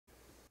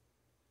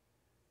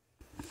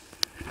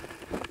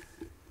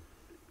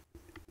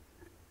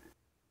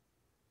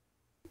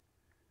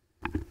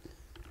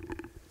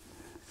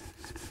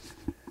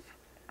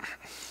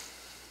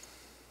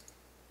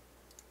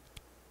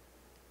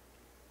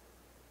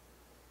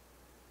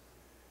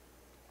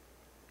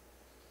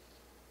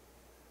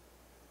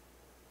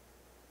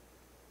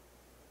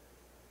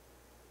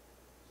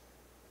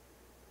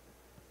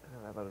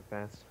went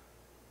fast.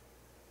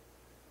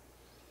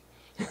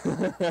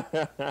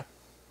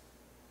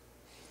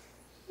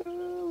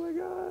 Oh my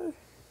god.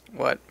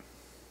 What?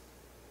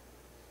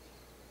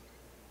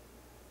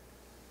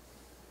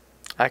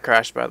 I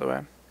crashed, by the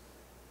way.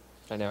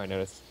 I know, I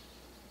noticed.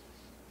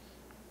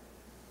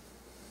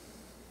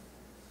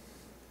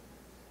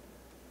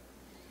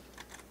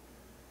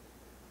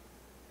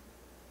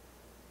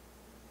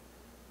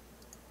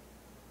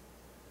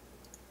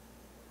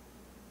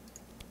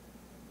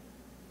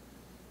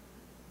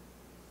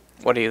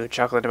 What are you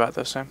chocolate about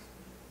this time?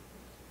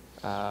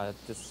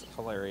 This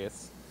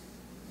hilarious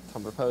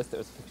Tumblr post. There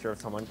was a picture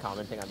of someone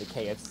commenting on the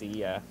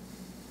KFC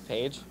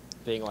page,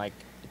 being like,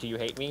 "Do you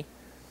hate me?"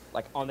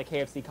 Like on the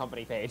KFC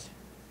company page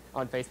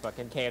on Facebook,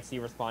 and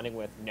KFC responding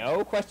with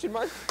 "No?" question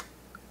mark.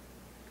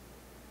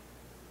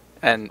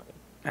 And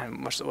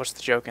what's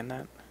the joke in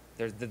that?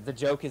 There's the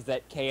joke is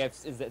that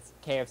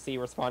KFC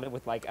responded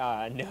with like,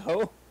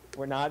 "No,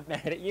 we're not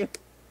mad at you."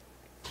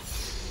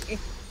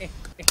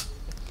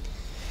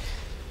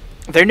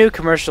 Their new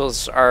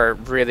commercials are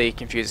really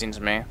confusing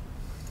to me.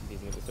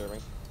 Confusing and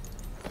disturbing.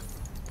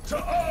 To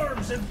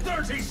arms in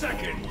 30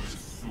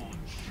 seconds!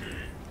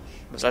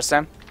 Was that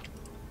Sam?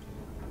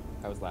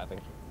 I was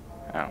laughing.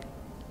 Oh.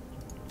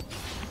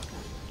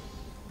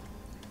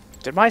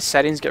 Did my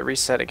settings get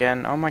reset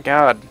again? Oh my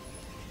god.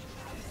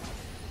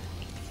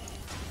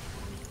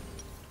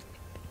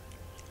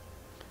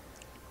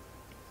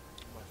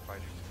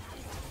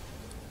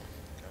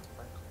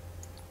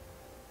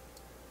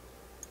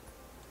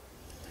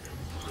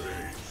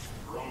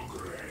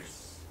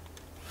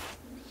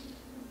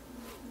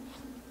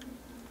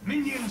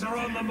 Minions are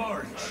on the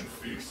march!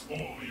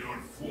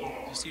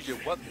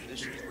 CJ, what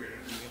missions were you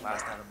doing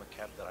last night on my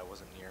camp that I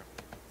wasn't near?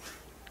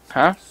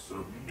 Huh?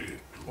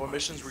 What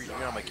missions were you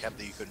doing on my camp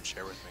that you couldn't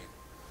share with me?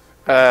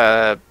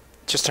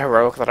 Just a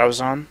heroic that I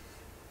was on.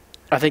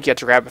 I think you had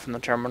to grab it from the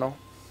terminal.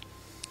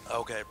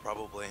 Okay,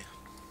 probably.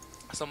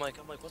 So I'm like,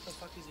 what the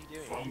fuck is he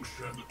doing?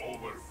 Function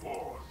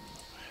overformed.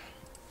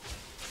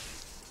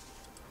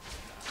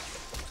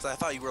 Because I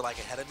thought you were like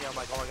ahead of me. I'm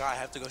like, oh my god, I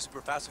have to go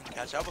super fast and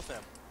catch up with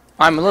him.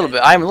 I'm a little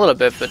bit,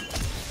 but... And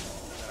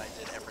then I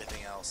did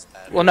everything else.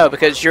 Well, no,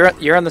 because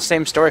you're on the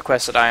same story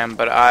quest that I am,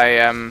 but I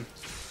am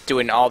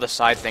doing all the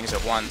side things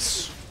at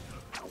once.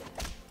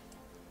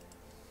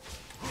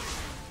 Well,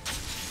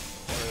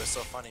 it was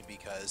so funny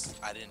because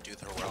I didn't do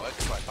the heroic,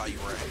 so I thought you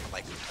were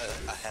like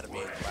ahead of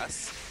me in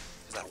quests.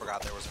 Because I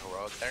forgot there was a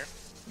heroic there.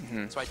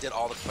 Mm-hmm. So I did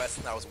all the quests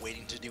that I was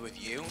waiting to do with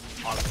you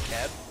on the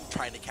cab,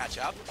 trying to catch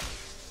up.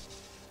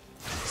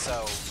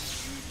 So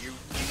you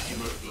do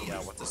the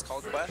what's this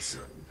called quest?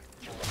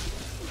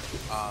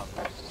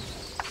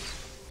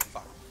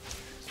 Fuck.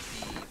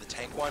 The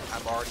tank one.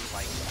 I'm already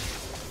like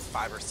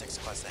 5 or 6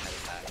 quests ahead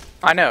of that.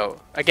 I know.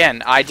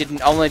 Again, I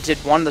only did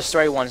one of the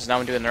story ones, and now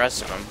I'm doing the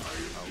rest of them.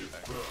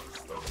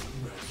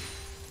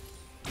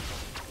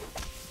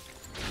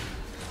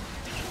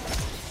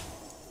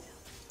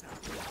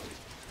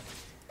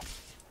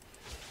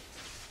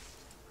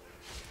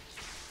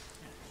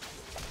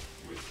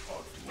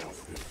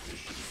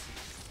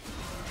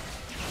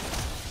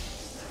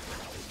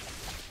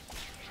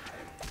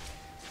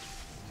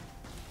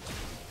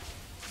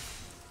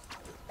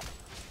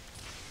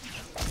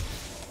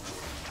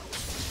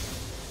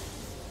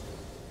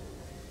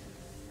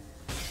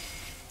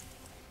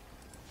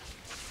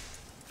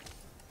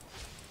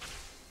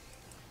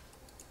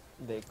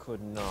 They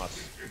could not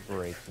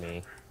break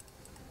me.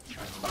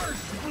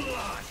 First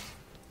blood!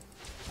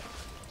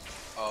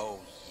 Oh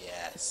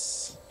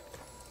yes.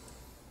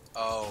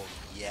 Oh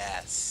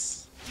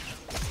yes.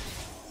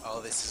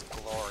 Oh, this is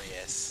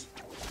glorious.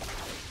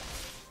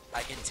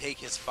 I can take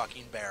his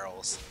fucking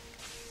barrels.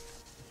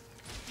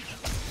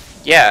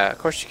 Yeah, of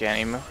course you can,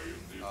 Emu.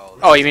 Oh,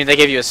 Oh, you mean they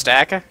gave you a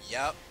stack?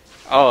 Yep.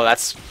 Oh,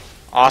 that's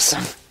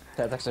awesome.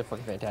 That's actually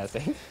fucking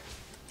fantastic.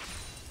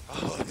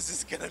 Oh, this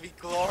is gonna be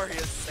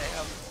glorious,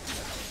 Sam.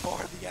 For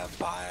the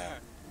Empire.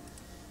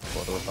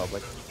 For the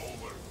Republic.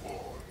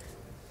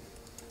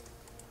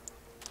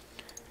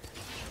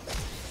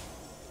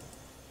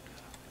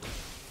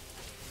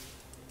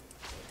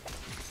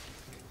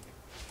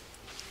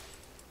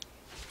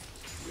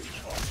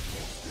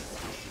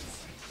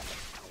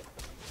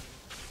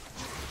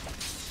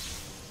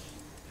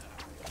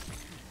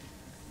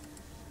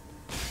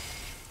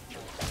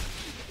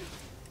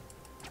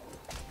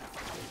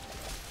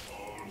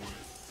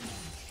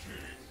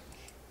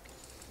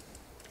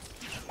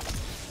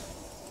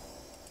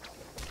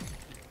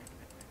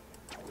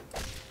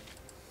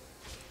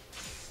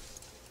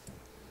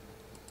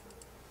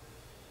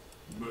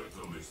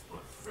 Metal is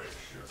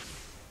perfection.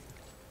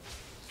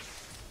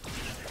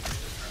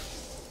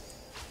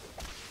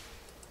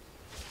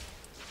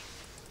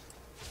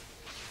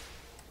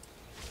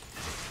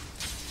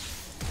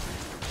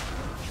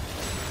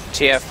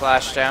 TF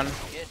flash down. He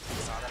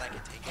saw that I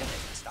could take it and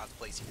he stopped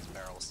placing his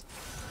barrels.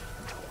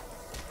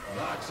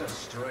 That's a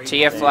straight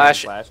TF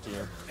flash Flashed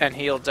you. and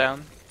healed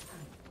down.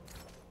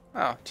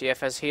 Oh,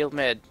 TF has healed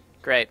mid.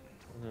 Great.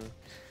 Mm-hmm.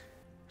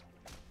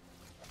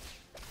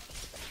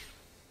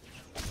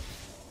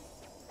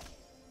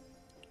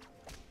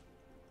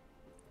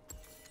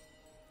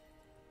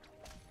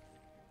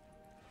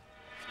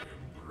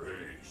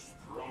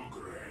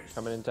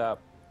 Coming in top.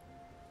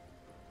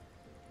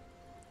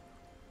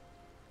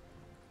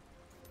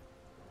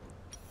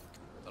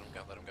 Let him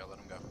go, let him go, let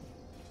him go.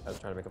 I was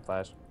trying to make a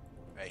flash.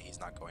 Right, he's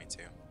not going to.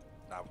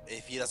 Now,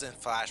 if he doesn't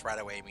flash right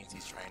away, it means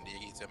he's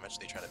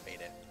eventually try to bait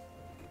it.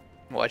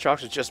 Well,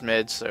 Aatrox is just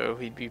mid, so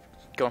he'd be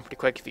going pretty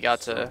quick if he got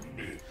to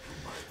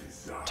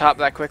top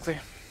that quickly.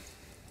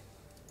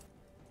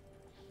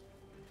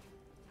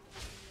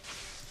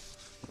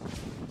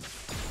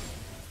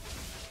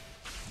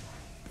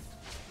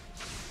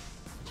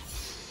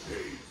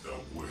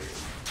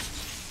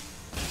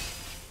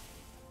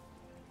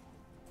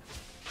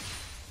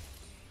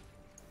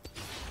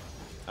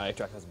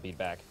 Aatrox has a beat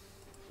back.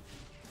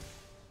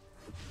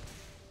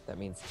 That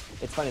means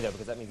it's funny though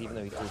because that means even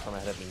though he threw from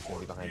ahead of me, he's gonna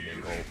be behind me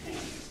in gold.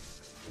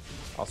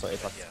 Also,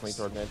 Aatrox is coming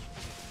toward mid.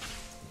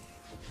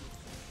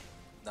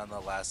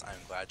 Nonetheless, I'm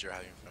glad you're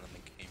having fun in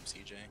the game,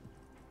 CJ.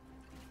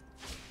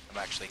 I'm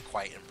actually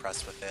quite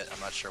impressed with it. I'm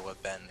not sure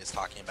what Ben is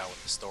talking about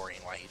with the story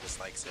and why he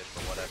dislikes it,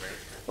 but whatever.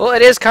 Well,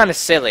 it is kind of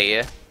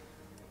silly,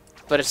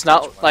 but it's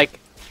not like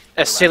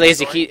as silly as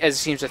he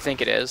seems to think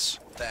it is.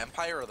 The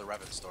Empire or the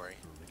Revan story?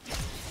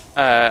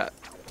 I'm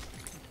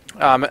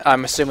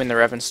assuming the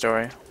Revan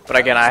story, but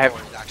again, I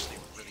story is actually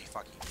really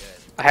fucking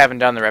good. I haven't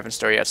done the Revan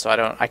story yet, so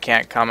I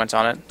can't comment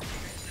on it.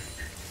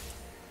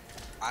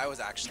 I was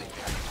actually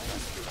very impressed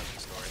with the Revan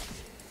story.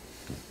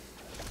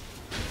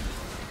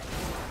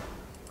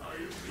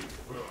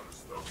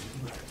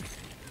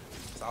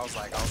 So I was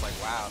like,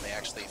 wow, they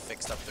actually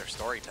fixed up their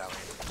storytelling.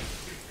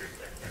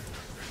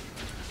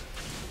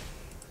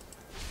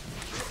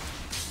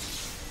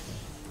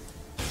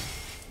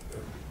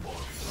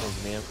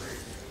 Thanks, man.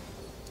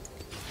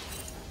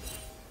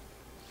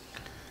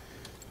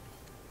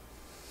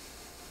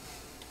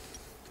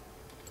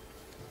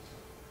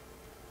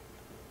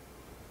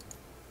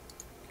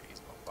 Okay, he's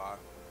going bot.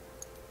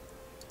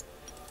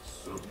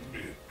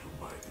 Submit to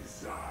my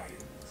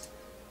designs.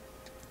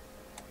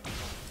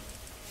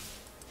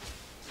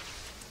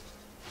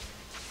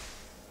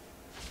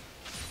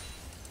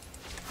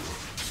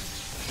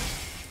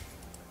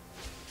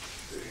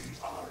 They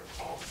are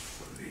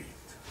obsolete.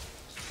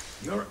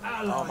 Your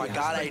ally. Oh my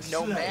god, I had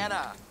no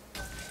mana!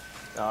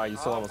 Oh, you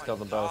still almost killed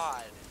them both.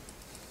 God.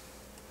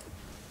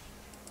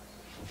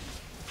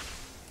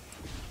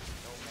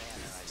 No mana,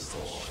 and I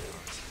still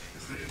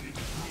shoot.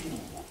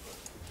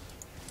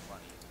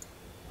 Funny.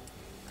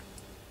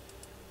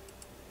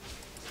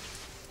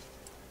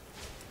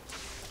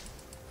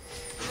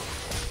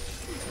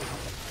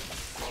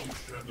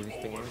 You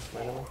just ping him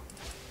randomly?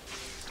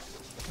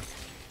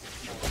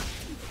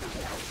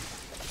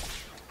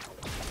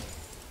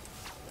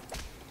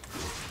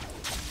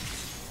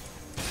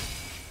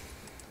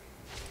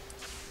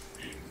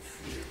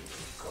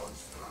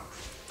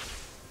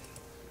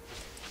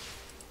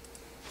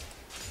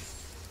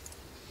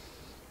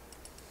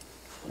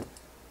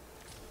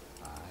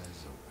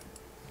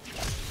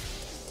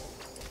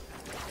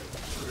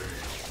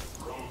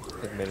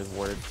 He's made his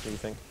word, what do you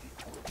think?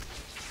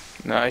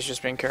 No, he's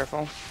just being careful.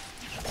 Alright,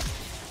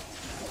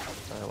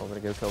 well, I'm gonna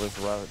go kill this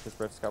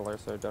Rift Scuttler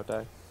so don't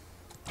die.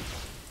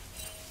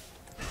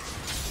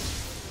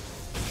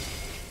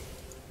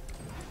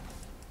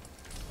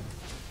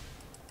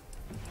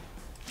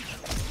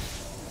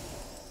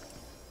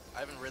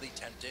 I've been really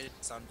tempted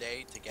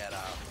someday to get a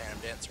Phantom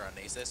Dancer on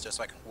Nasus just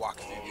so I can walk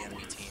through the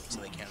enemy team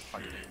so they can't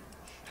fucking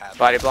have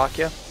Body block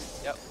you?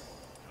 Yep.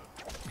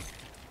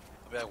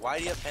 I'll be like, why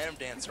do you have Phantom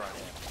Dancer on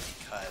him?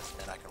 Because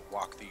then I can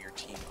walk through your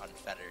team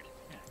unfettered.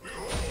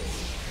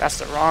 That's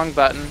the wrong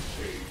button.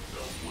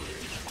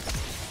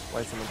 Why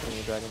is someone putting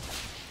a dragon?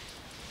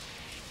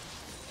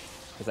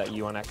 Is that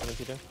you on accident,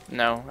 TJ?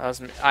 No,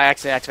 I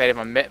accidentally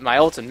activated my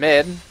ult in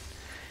mid.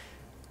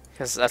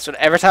 Because that's what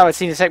every time I'd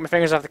seen to take my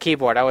fingers off the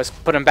keyboard, I was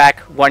putting back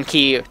one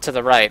key to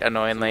the right,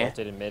 annoyingly.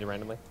 Ulted in mid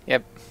randomly?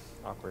 Yep.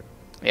 Awkward.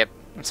 Yep.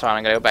 That's fine.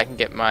 I'm gonna go back and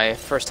get my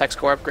first tech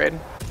score upgrade.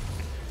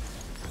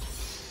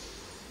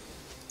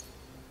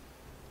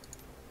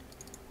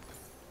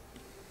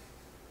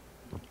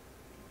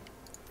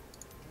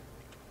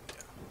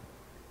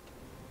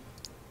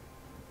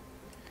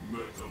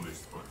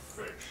 Metalist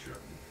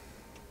perfection.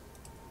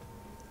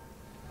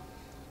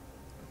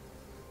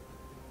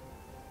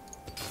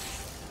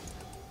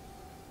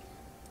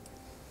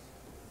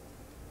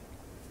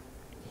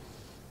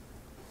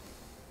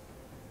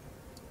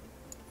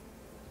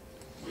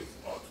 With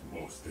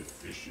utmost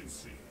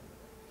efficiency.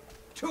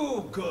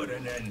 Too good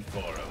an end for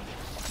him.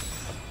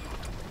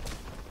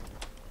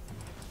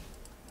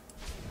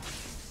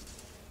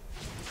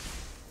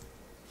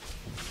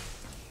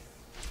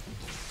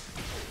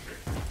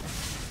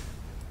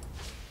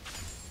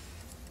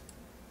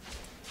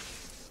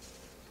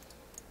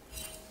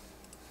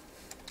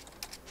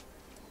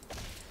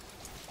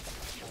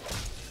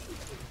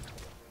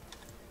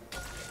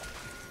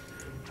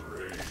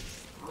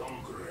 Embrace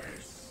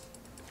progress.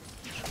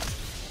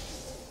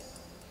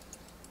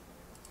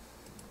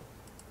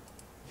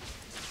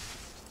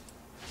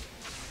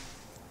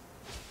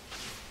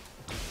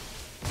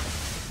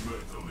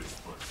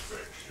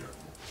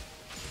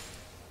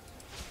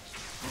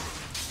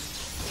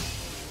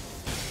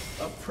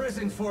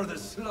 isn't for the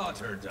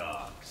slaughter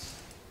dogs.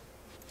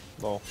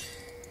 Lol.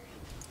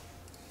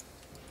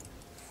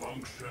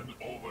 Function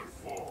over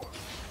 4.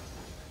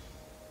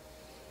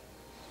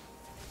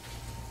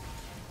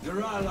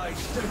 Your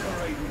allies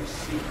decorating the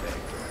seabed.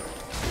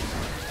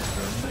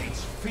 Your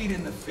mates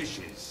feeding the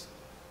fishes.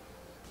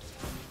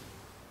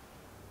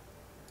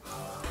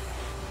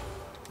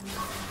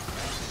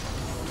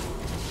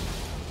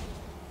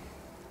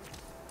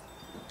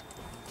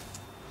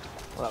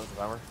 Well, that was a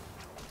bummer.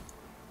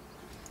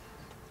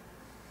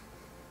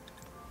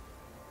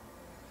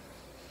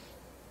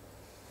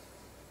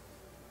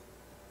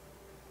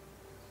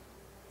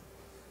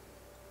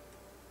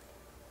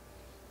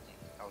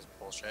 That was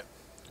bullshit.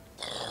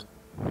 I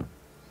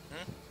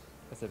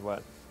said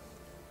what?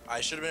 I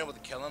should have been able to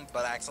kill him,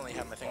 but I accidentally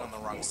had my thing on the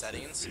wrong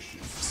settings,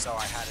 so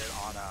I had it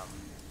on,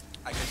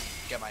 I couldn't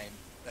get my,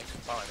 I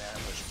couldn't find my mana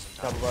potions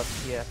in time. Double up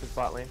TF is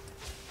bot lane.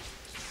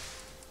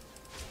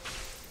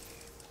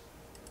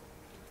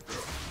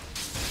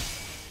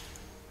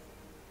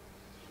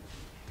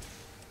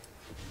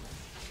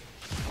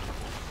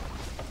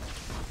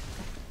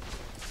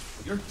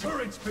 Your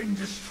turret's been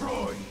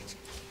destroyed.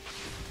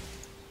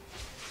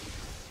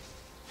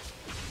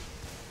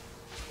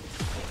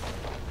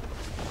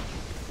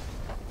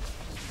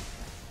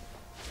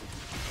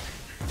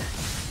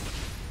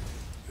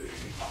 They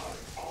are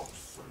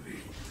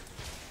obsolete.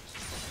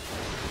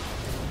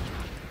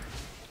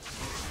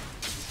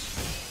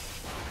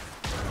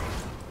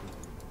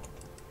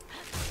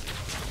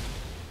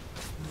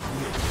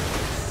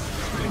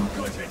 Been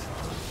gutted.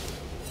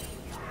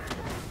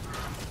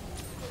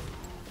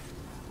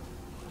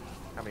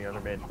 How many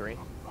other mid? 3?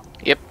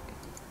 Yep.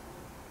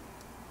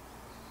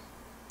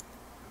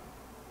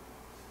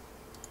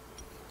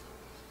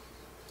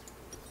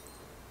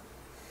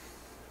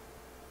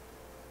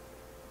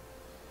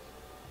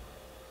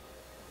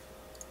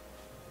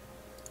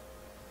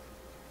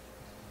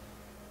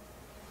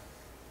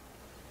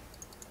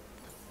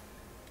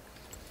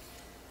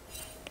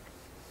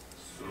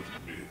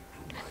 Submit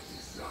to my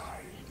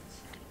designs.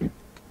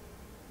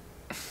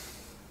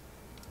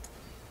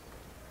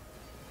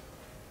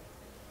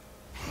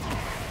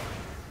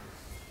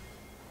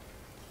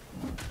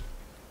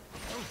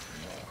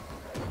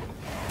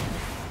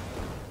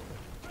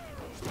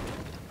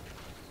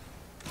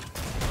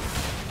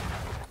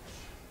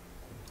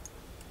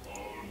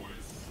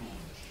 Always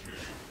soon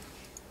change.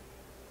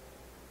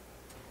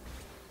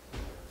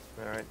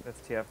 Alright,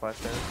 that's TF flash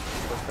down.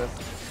 What's this?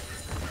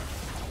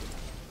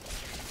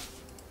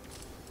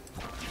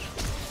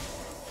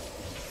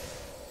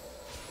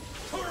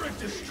 Turret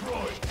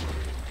destroyed.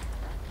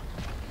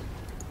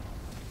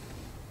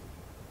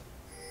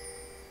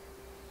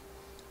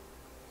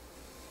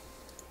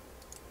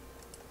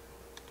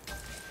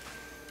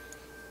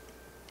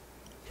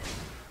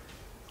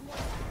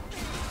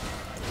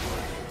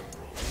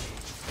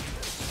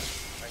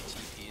 My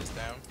TP is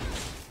down.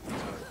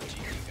 So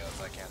GP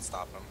goes, I can't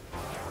stop him.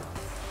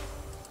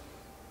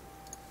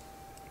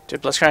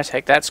 Did Blitzcrank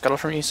take that scuttle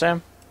from you,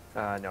 Sam?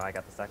 No, I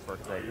got the stack for it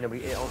because it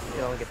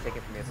only gets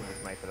taken from me as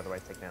a smite, but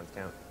otherwise takedowns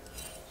count.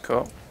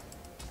 Cool.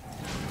 I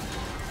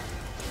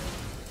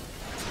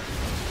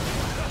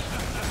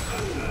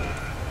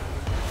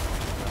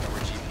don't know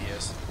where GP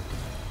is.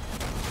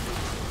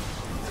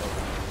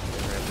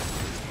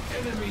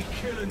 Enemy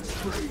killing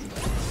spree.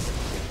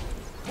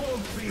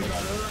 Won't be the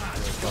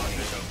last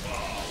bucket of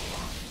bomb.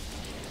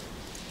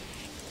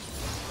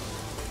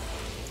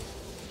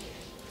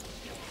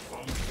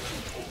 Function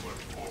over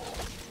 4.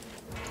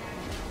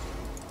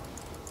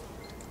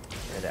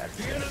 And that's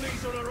The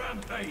enemy's on a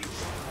rampage.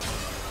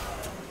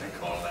 They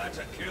call that a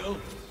kill?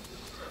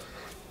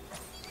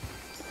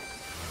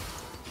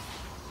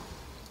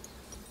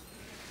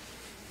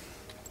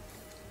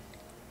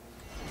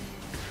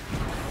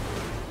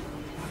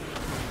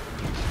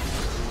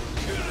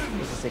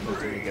 the signal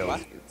to me go.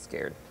 What? It's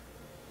scared.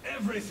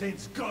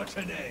 Everything's got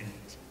an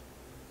end.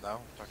 No, I'm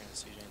talking to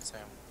CJ and Sam.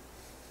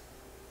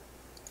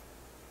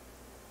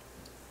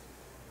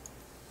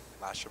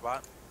 Last your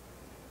bot?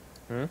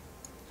 Hmm?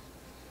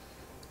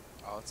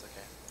 Oh, it's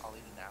okay. I'll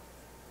eat it now.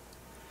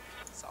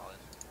 Solid.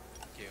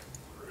 Thank you.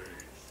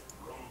 Praise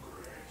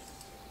progress.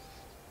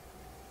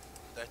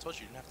 I told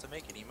you didn't have to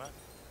make it, Ema.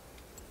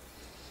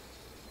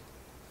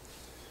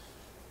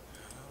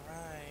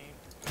 Alright.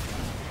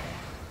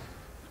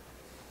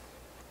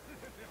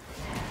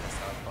 Guess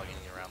I was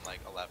bugging you around like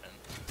 11.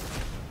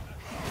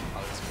 I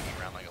was being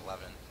around like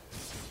 11.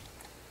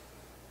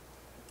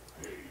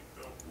 Pave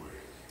the way.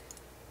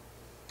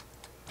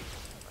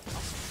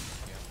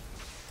 Yeah.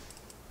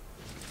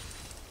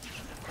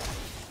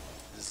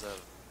 This is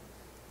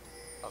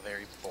a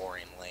very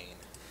boring lane.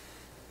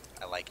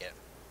 I like it.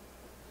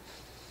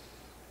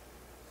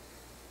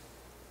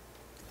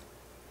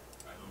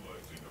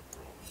 Analyzing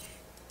approach.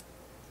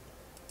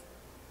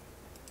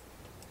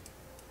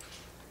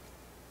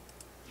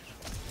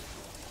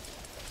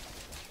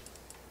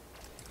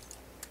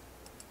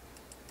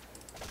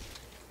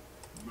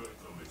 Metal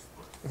is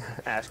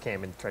but Ash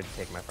came and tried to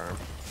take my farm.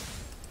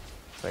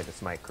 So I had to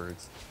smite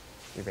Crudes.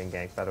 You've been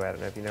ganked, by the way. I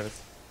don't know if you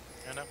noticed.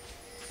 I know.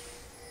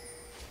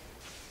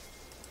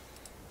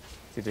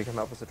 CJ, come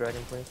help us with the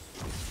dragon, please.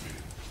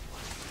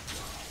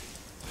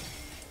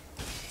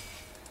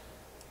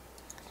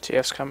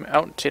 TF's coming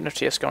out.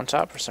 TF's going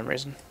top for some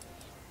reason.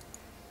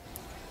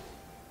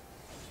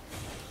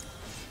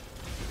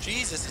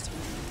 Jesus, it's a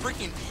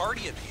freaking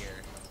party up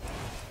here.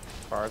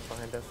 Bars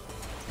behind us.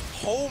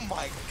 Oh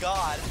my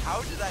god,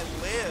 how did I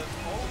live?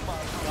 Oh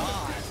my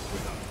god.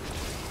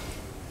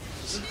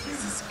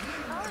 Jesus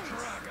Christ.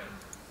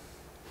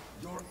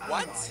 Your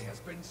What? ally has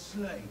been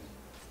slain.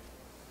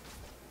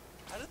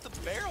 How did the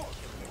barrel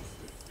kill me?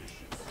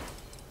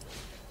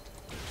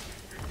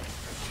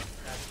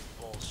 That's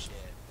bullshit.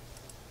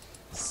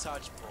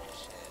 Such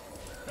bullshit.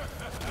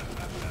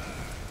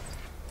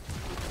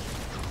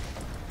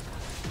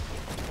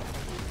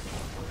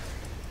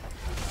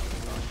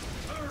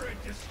 Turret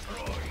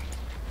destroyed.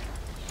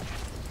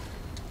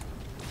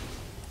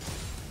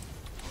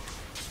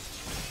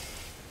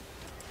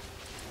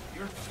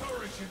 Your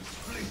turret in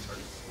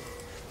splinters.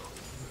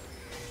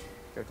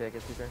 Go take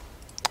it,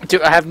 CJ.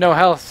 Dude, I have no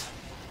health.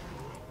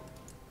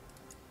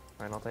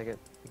 Fine, I'll take it.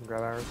 You can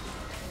grab ours.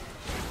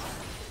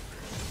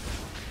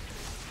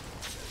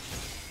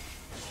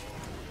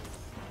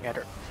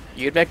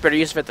 You'd make better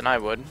use of it than I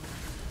would.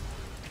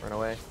 Run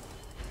away.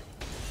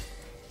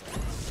 An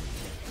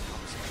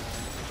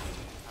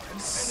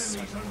enemy's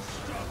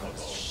unstoppable.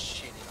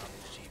 Shitting on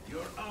this Jeep.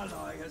 Your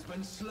ally has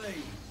been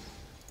slain.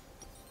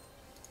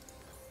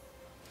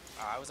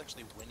 I was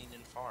actually winning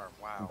in farm.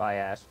 Wow. Bye,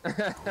 Ash.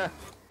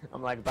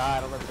 I'm like, bye,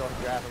 I don't let it go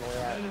into draft on the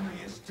way out.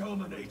 Enemy is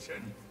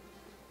dominating.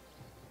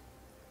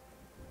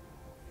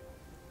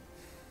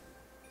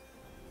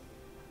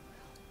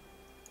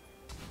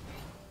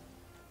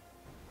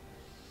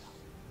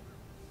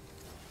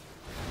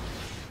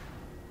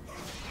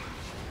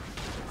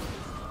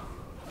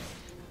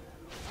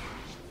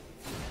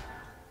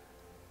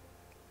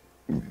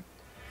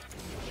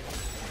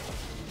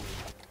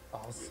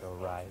 Also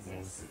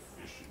rises.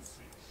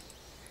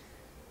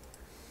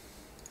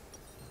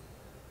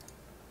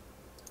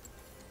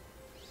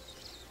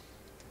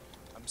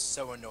 I'm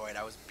so annoyed.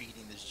 I was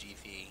beating this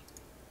GP.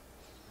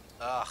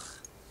 Ugh.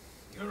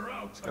 You're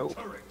out a Nope.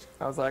 turret.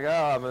 I was like, oh,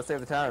 I'm gonna save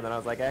the tower. Then I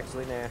was like,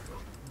 actually, nah.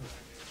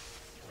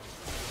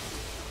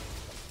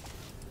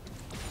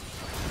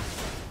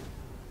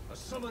 A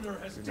summoner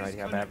has No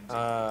idea how bad. disconnected.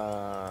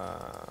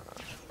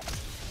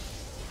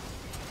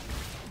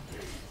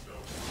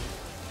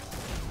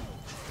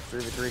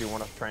 3v3, do you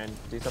want to try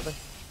and do something?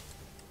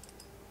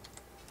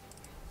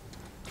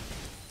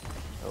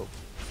 Oh.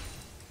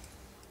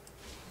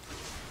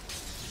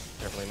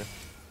 Careful, Lena.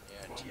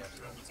 Yeah, TF's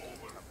gonna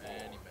come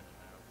any minute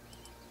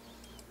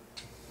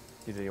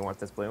now. Do you want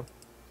this blue?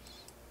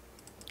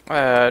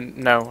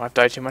 No, I've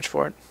died too much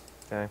for it.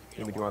 Okay.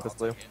 Maybe do you want this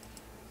blue?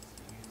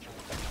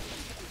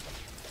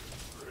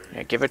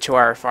 Yeah, give it to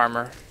our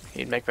farmer.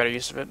 He'd make better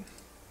use of it.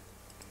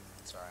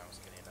 Sorry, I was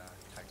getting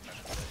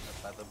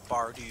attacked by the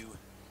Bardu.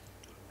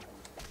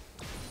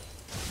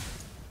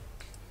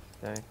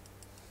 Okay.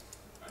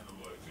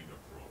 Analyzing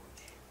approach.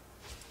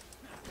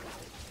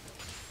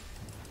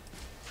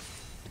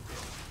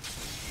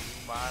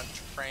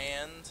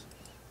 Montrand.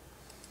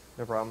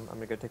 No problem. I'm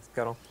gonna go take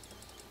Scuttle.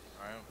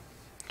 Alright.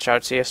 Shout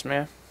out CS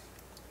man.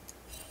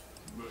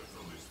 Metal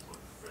is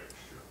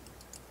perfection.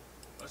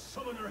 A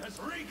summoner has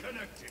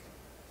reconnected.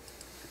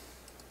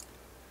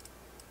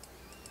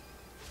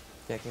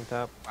 Taking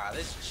top. Wow,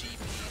 this GP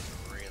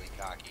is really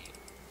cocky.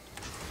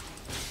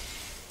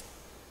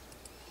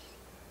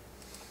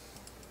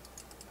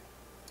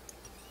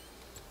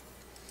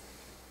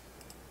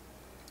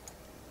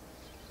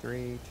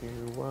 Three, two,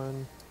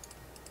 one.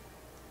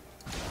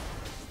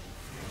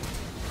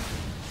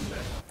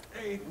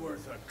 Ain't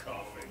worth a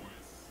coffin.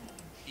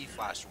 He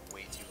flashed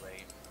way too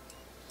late.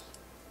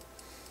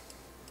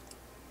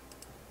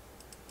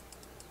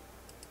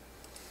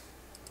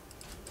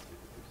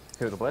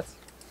 Who, the Blitz?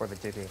 Or the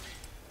GP?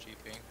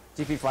 GP.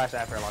 GP flashed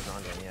after I logged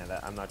on to him. Yeah,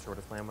 I'm not sure what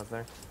his plan was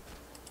there.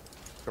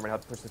 Want me to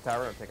help push the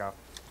tower or take off?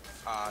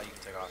 You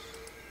can take off.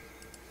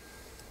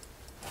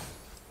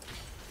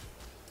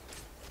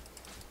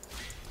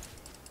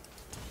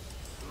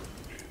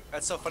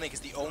 That's so funny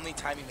because the only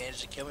time he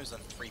managed to kill me was when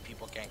 3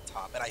 people ganked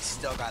top, and I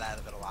still got out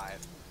of it alive.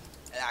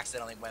 And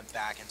accidentally went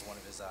back into one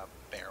of his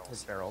barrels.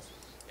 His barrels.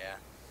 Yeah.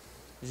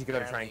 Did you go to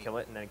try and Apparently- kill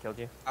it and then it killed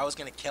you? I was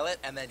gonna kill it,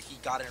 and then he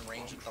got in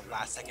range at the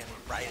last second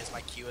right as my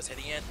Q was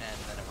hitting it,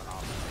 and then it went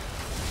off.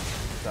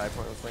 Die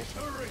pointlessly.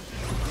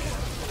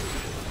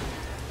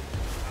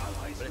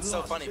 But it's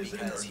so funny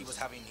because he's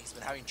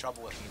been having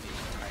trouble with me the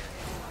entire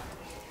game.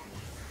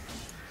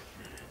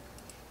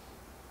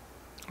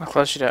 How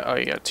close you to? Oh,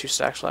 you got 2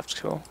 stacks left.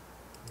 Cool.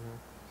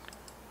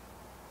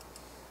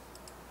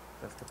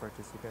 That's the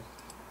purchase you get.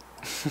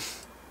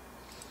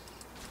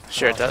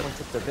 Sure, Oh, it does. someone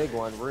took the big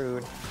one.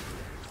 Rude.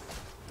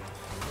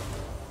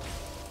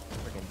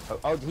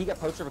 Oh, did he get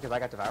poacher because I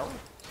got devoured?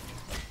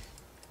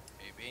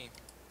 Maybe.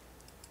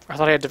 I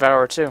thought I had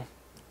Devourer too.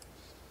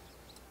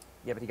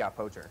 Yeah, but he got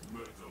poacher. And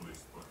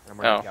I'm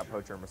Oh. wondering if he got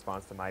poacher in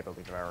response to my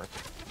ability devourer.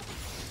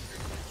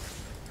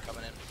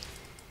 Coming in.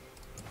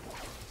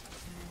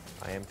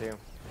 I am too.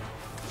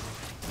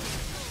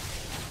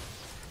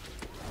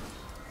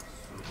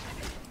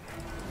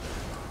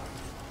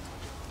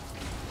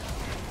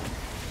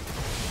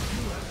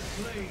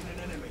 Slain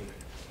an enemy.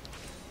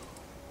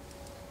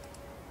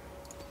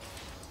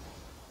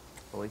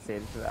 Fully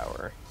saved the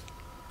hour.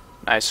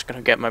 Nice.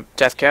 Gonna get my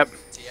death cap.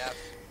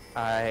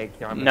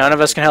 TF. None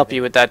of us can help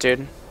you with that,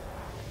 dude.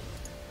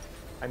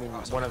 I mean,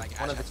 Oh, so one of like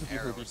one of Ash the two has people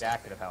who arrow beat or back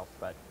something. could have helped,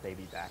 but they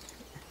beat back.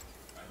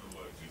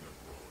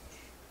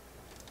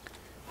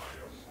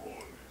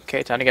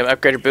 Okay, time to get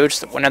upgraded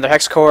boots. Another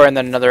hex core and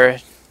then another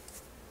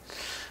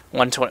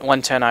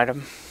 110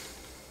 item.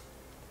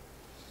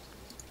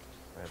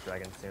 I have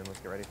dragon soon. Let's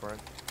get ready for it.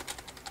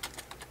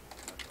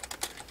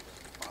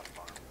 Bot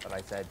farm. But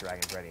I said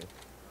dragon's ready.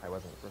 I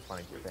wasn't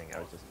responding to your thing. I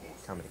was just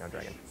commenting on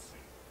dragon.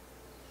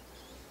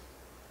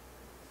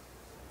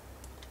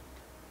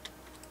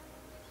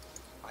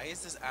 Why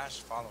is this Ash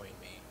following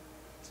me?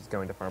 She's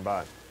going to farm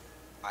bot.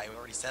 I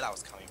already said I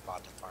was coming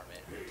bot to farm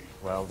it.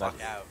 Well, Fuck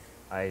that's out.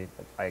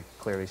 I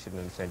clearly shouldn't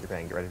understand your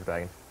pain. Get ready for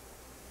dragon.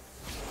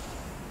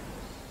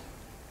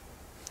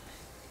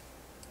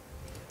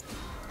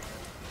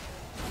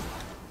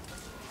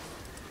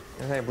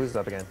 Okay, blue's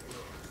up again.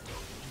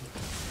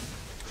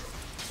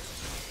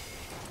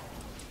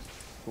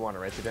 You want it,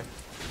 right,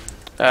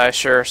 CJ?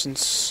 Sure,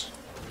 since...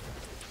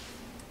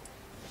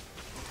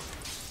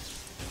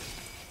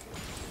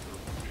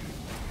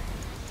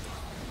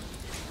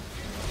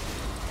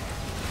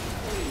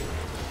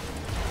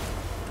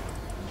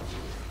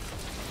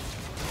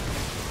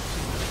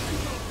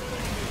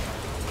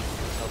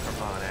 Oh,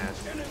 come on,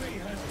 Ash. Enemy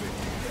has been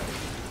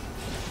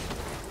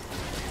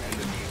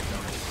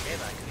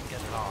And I couldn't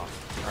get it off.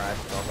 Alright,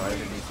 also I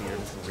have a DC here.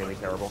 This is really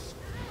terrible.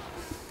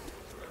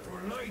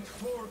 for light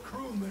for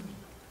crewmen.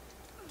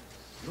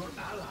 Your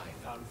ally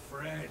found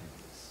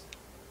friends.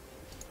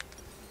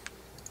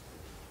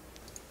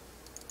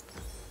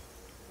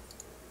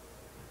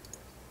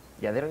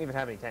 Yeah, they don't even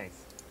have any tanks.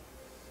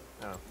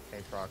 Oh,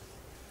 tank procs.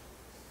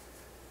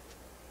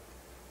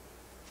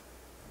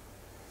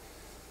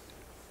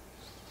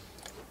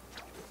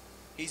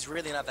 He's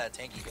really not that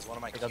tanky because one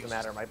of my It doesn't Qs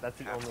matter. That's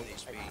the half only the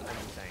HP.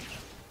 tank.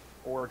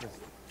 Or just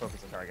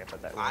focus on target,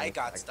 but that I really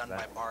got affects stunned by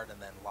that. Bard and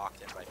then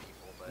locked in by people.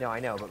 But No, I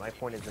know, but my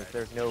point is that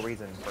there's no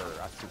reason for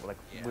us to, like,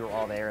 Yeah. we were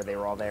all there, they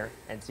were all there,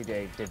 and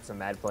CJ did some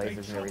mad plays.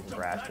 There's no reason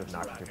for Ash to have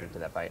not contributed to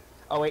that fight.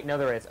 Oh, wait, no,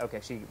 there is. Okay,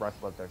 she rushed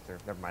Bloodthirster.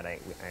 Never mind, I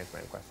answered my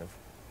own question.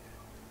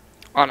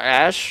 On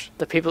Ash,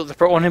 the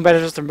one who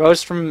benefits the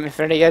most from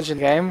Infinity Edge in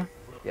the game?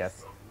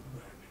 Yes.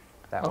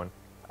 That Oh. one.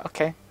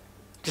 Okay.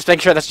 Just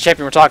making sure that's the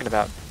champion we're talking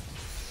about.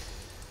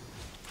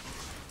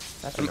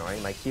 That's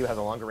annoying. My Q has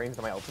a longer range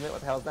than my ultimate. What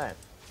the hell is that?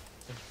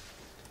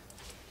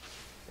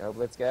 Go,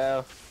 Blitz,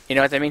 go. You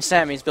know what that means,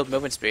 Sam? It means build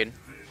movement speed.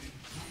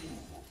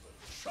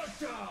 Shut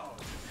down.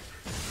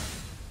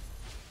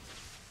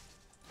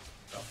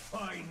 A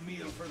fine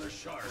meal for the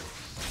sharks.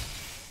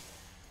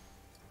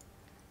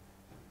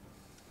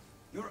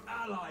 Your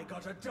ally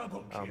got a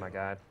double kill. Oh my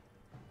god.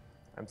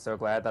 I'm so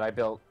glad that I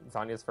built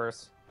Zanya's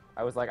first.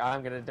 I was like,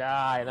 I'm gonna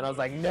die, and then I was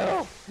like,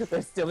 no!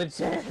 There's still a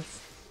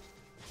chance!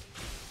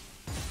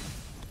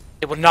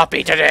 It will not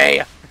be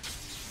today!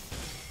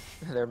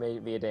 There may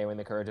be a day when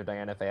the courage of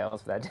Diana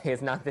fails, but that day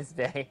is not this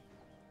day.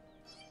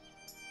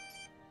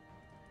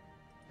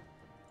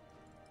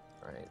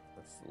 Alright,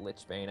 let's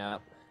Lich Bane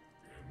up.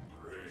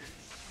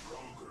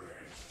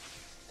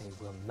 They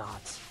will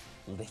not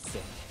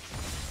listen.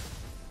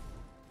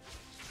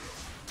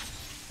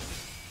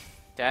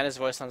 Diana's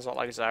voice sounds a lot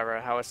like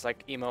Zyra, how it's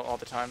like emo all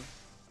the time.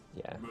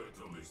 Yeah.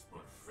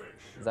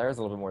 Zyra's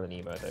a little bit more than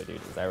emo though,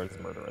 dude. Zyra's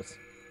murderous.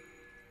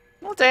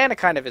 Well, Diana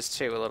kind of is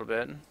too, a little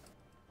bit.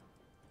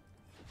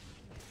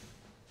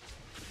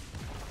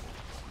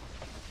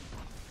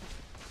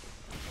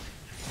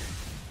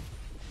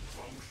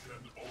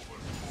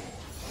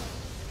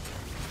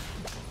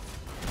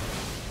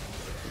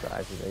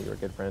 Guys, you know you're a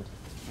good friend.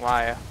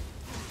 Why?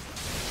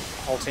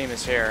 The whole team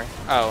is here.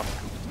 Oh.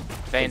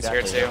 Vane's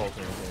Exactly, here the too. whole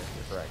team is here.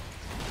 You're correct.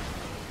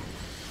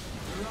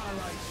 Your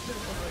ally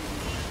separated.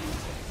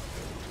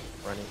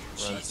 Running, run.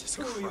 Jesus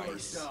Two yours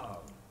Christ. down.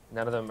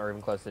 None of them are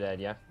even close to dead,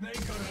 yeah? They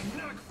got a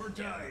knack for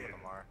dying.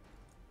 Lamar.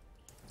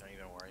 Don't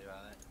even worry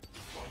about it.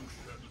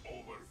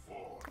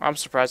 I'm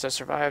surprised I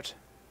survived.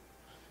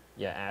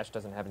 Yeah, Ash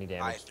doesn't have any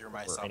damage threw or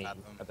myself any at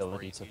them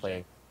ability before to you,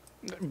 play.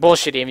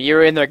 Bullshit, Amy. You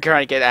were in there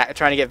trying to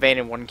get Vayne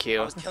in one I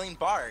Q. was killing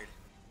Bard.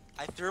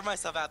 I threw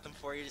myself at them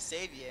for you to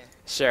save you.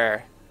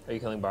 Sure. Are you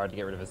killing Bard to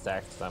get rid of his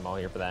stacks? Because I'm all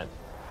here for that.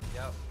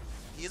 Yep.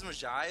 These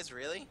Mujais,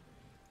 really?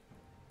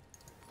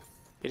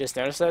 You just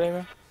noticed that,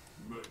 Amy?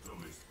 Well,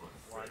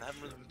 I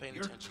haven't really been paying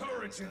Your attention.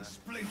 turret's in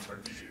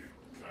splinters.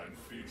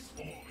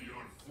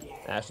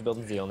 Ash is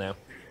building Zeal now.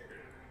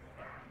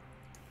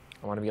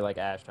 I want to be like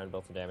Ash, trying to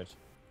build some damage.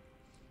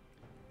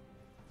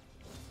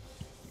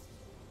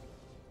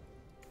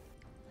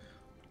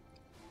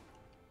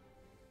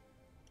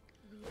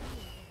 I'm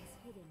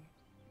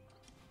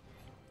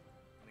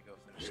gonna go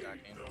finish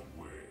stacking.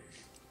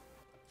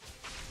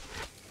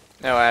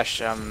 No, Ash,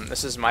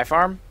 this is my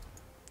farm.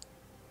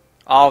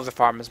 All of the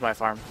farm is my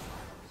farm.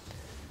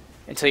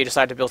 Until you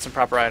decide to build some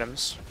proper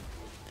items.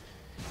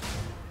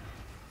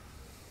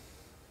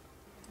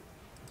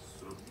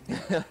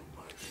 I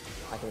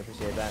can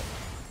appreciate that.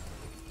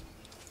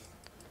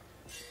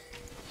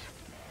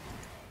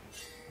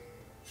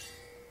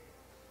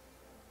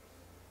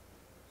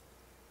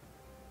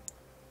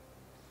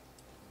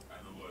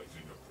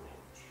 Analyzing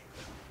approach.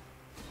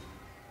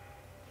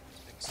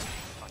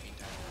 Fucking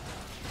down.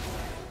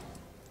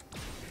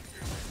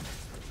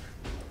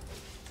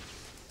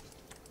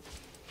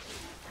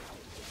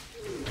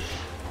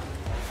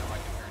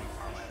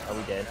 Oh,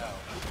 we did.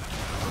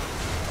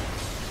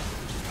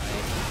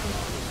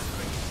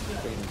 We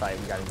didn't fight,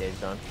 we got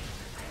engaged on.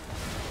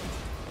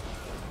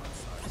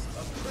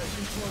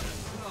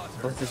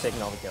 Blitz is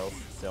taking all the kills,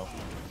 still.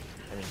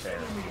 I mean, fair.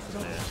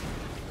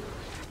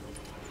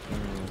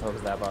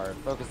 Focus that bard.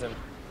 Focus him.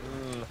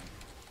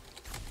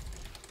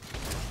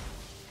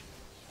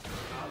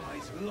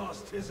 Allies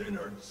lost his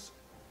innards.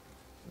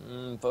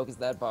 Focus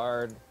that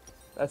bard.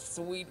 That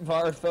sweet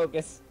bard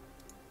focus.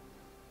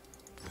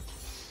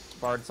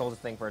 Bard sold his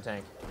thing for a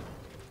tank.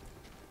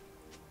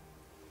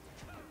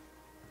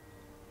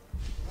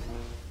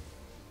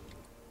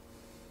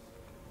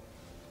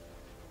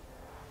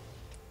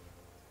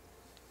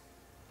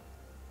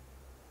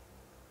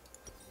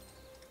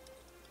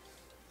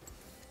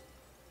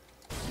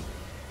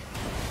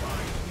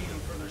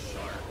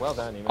 Well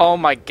done, Emu. Oh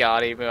my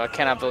god, Emu, I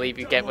cannot believe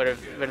you get rid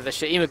of this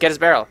shit. Emu, get his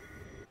barrel.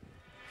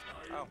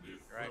 Oh, you're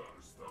right.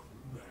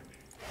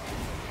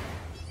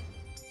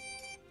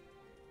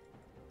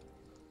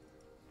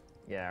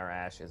 Yeah, our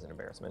Ashe is an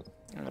embarrassment.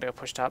 I'm gonna go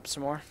push top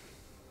some more.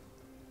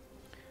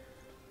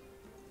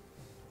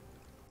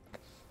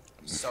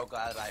 I'm so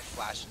glad that I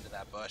flashed into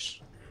that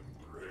bush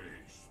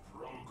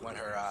when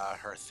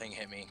her thing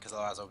hit me, because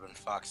otherwise I would have been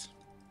fucked.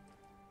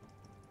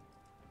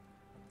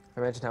 I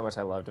mentioned how much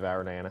I love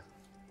Devour Diana.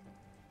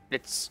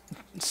 It's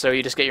so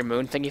you just get your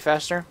moon thingy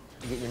faster.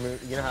 You get your moon.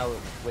 You know how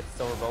with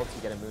Silver Bolts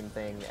you get a moon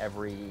thing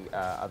every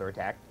other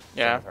attack.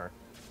 Yeah. Same with her.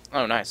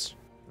 Oh, nice.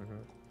 Mhm.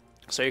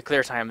 So your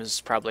clear time is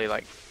probably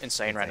like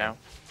insane right now.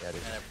 Yeah,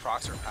 dude. And it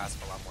procs her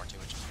passive a lot more too,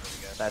 which is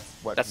really good. That's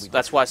what.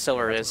 That's what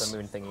silver that's is. what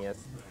the moon thingy is.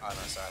 Oh no,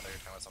 sorry, I thought you were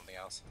talking about something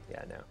else.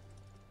 Yeah, no.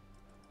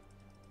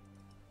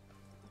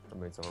 Or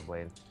moon silver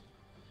blade.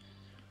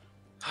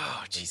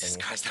 Oh Jesus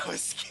thingy. Christ, that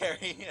was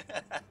scary.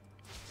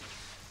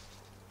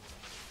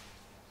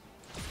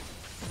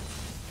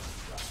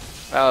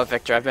 Oh,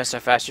 Victor, I've missed how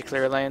fast you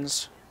clear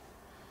lanes.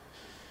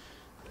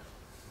 Did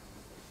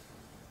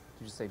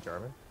you just say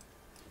Jarvan?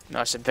 No,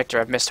 I said Victor,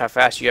 I've missed how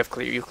fast you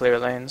clear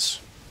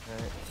lanes.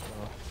 Alright,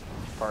 well,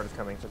 Bard is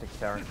coming, so take the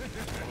tower.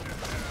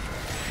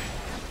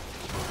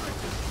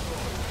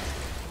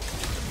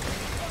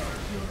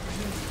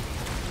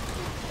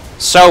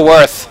 So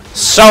worth.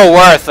 So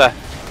worth.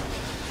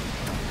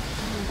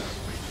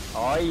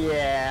 Oh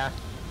yeah!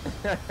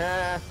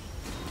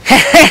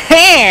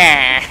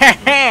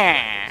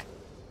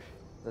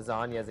 The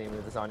Zanya's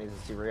Emu, the Zanya's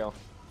is too real.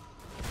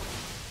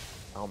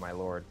 Oh my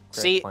lord.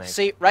 Chris Plank.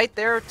 See, right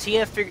there,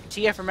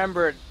 TF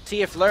remembered,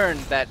 TF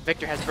learned that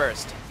Victor has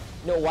burst.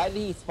 No, why did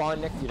he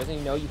spawn next to you? Doesn't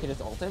he know you can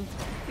just ult him?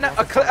 No,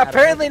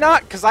 apparently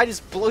not, because I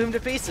just blew him to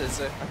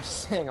pieces. I'm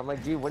just saying, I'm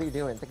like, dude, what are you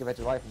doing? Think about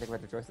your life and think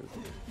about your choices.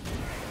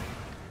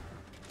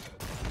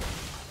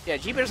 Yeah,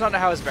 G does not know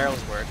how his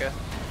barrels work.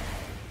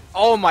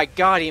 Oh my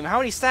god, Emu, how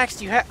many stacks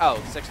do you have?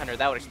 Oh, 600,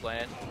 that would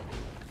explain it.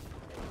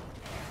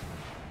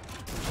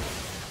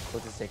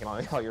 Let's just taking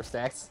all your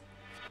stacks.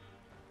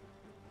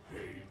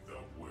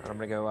 I'm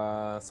gonna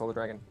go Solar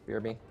Dragon,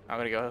 BRB. I'm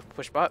gonna go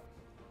push bot.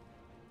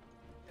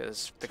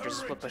 Because Victor's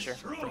a split pusher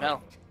from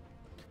hell.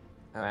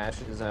 Oh,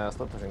 Ashe is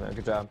split pushing though.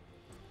 Good job.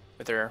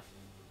 With her.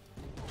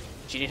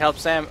 Do you need help,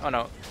 Sam? Oh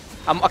no.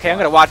 Okay, I'm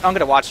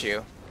gonna watch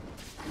you.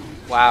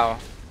 Wow.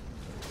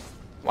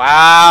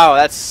 Wow,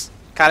 that's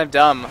kind of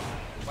dumb.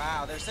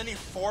 Wow, there's only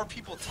 4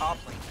 people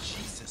top lane.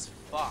 Jesus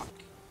fuck.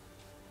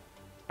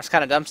 That's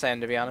kind of dumb,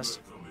 Sam, to be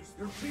honest.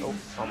 Oh,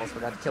 almost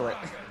forgot to kill it.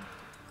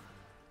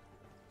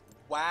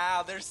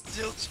 Wow, they're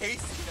still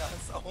chasing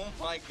us. Oh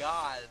my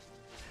god.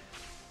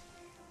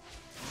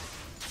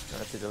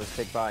 That's it. It was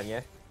big bot, yeah.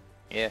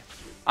 Yeah.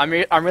 I'm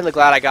really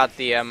glad I got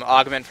the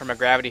augment from a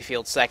gravity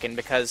field second,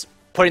 because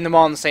putting them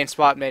all in the same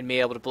spot made me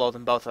able to blow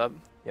them both up.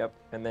 Yep.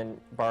 And then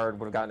Bard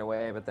would have gotten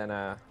away, but then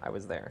I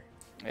was there.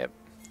 Yep.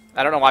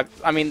 I don't know why.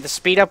 I mean, the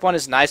speed up one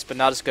is nice, but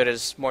not as good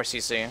as more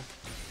CC.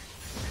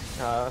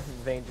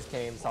 Vayne just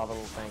came, saw the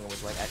little thing, and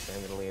was like, actually,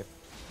 I'm gonna leave.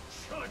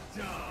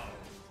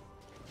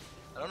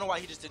 I don't know why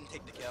he just didn't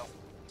take the kill,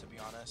 to be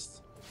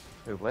honest.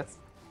 Who, Blitz?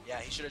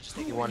 Yeah, he should have just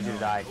He taken wanted the you to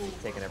kill. die,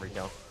 he's taking every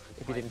kill.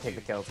 If he didn't take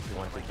the kills, he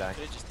wanted you to die.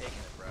 Could have just taken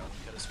it, bro.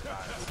 Could have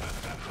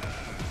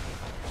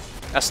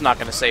survived. That's not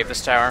going to save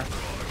this tower.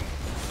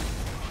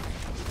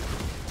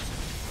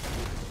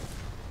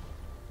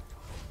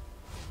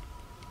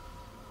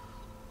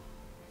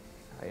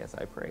 Ah, yes,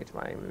 I pray to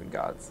my moon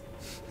gods.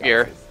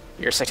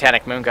 Your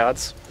satanic moon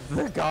gods.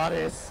 The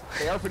goddess!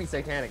 They are pretty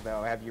satanic,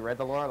 though. Have you read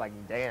the lore? Like,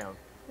 damn.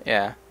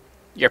 Yeah.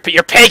 Your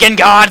pagan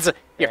gods!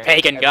 Your Okay,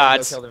 pagan everyone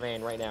gods! Go kill the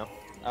Vayne right now.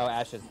 Oh,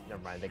 Ashes.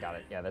 Never mind. They got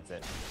it. Yeah, that's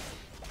it.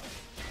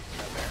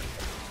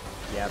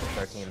 Yeah, but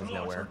their team is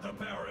nowhere.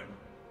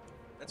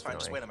 That's fine.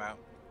 Just wait him out.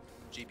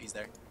 GP's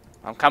there.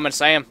 I'm coming,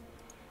 Sam.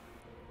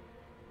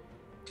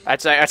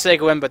 I'd say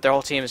go in, but their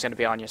whole team is gonna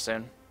be on you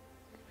soon.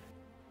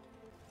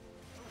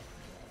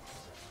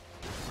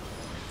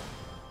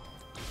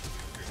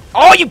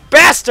 Oh, you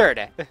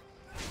bastard!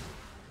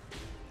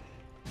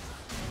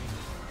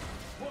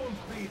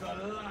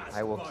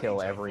 I will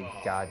kill every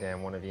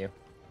goddamn one of you.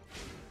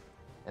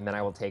 And then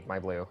I will take my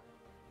blue.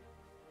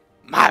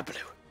 My blue.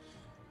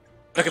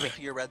 Look at me.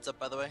 Your red's up,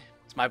 by the way.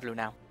 It's my blue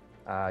now.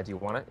 Do you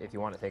want it? If you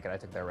want it, take it. I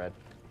took their red.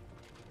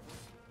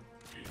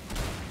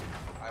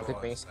 I Look will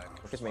at me. in a sec.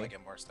 Look Just at me. wanna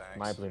get more stacks.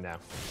 My blue now.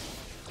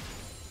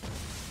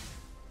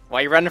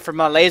 Why are you running from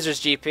my lasers,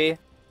 GP?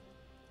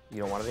 You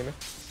don't want it anymore?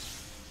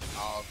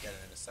 I'll get it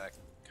in a sec.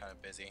 Kind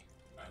of busy.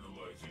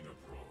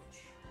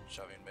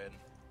 Shoving mid.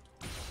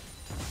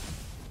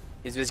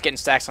 He's just getting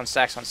stacks on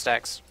stacks on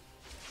stacks.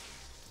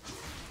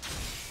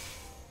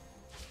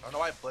 I don't know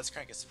why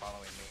Blitzcrank is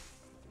following me.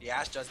 The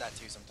Ash does that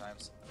too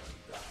sometimes.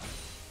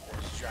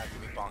 Just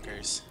driving me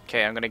bonkers.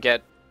 Okay, I'm gonna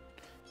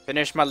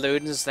finish my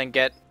Ludens, then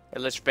get a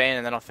Lich Bane,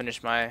 and then I'll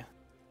finish my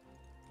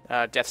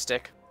Death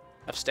Stick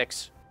of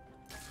sticks.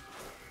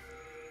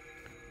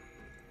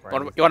 Right.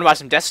 You want to buy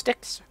some Death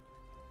Sticks?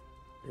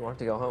 You want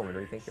to go home and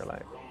rethink your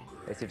life.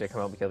 Hey, CJ,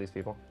 come help me kill these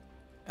people.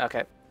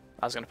 Okay,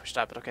 I was gonna push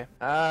that, but okay.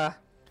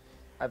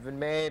 I've been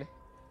made.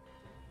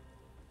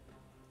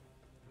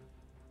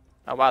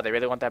 Oh wow, they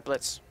really want that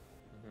blitz.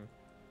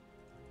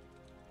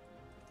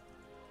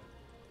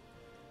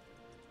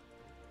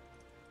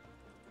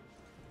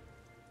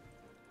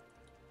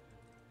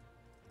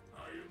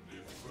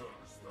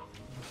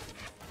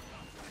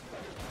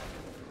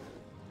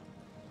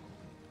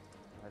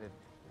 Why did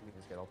we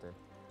just get ulted?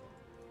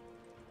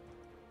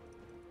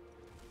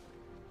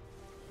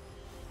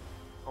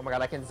 Oh my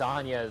god, I can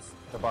Zanya's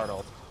the Bard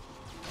ult.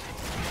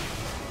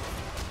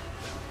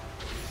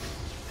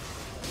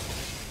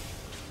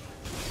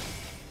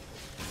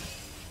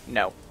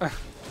 No. Are you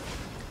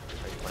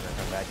planning on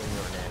coming back in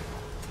or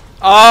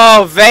nah?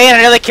 Oh, Vayne!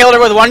 I nearly killed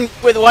her with one E.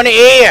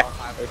 They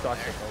suck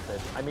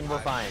ulted. I mean, we're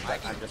fine, I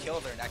but can I'm just...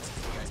 kill their Nexus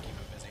if you guys keep him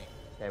busy.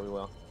 Okay, we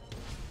will.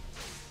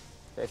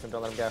 Jason,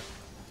 don't let him go.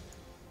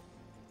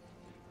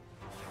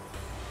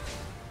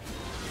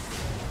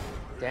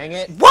 Dang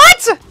it!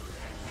 What?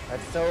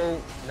 That's so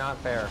not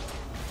fair.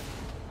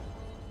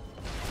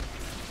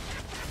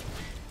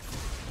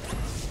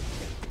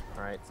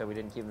 Alright, so we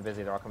didn't keep them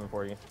busy, they're all coming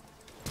for you.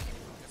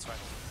 It's fine.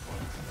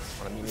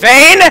 Wanna meet me?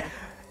 Vayne!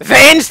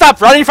 Vayne, stop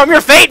running from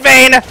your fate,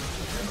 Vayne! She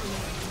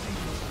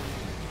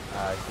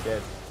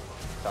did.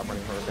 Stop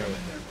running from her fate.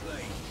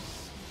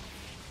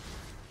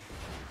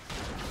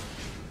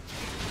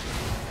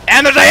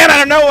 And there's Diana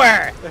out of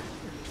nowhere!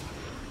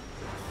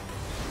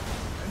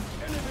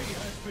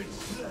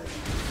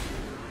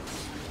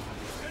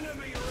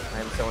 I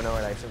am so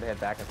annoyed, I should have had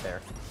backup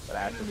there. But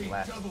Ash was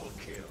left.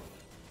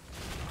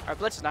 Our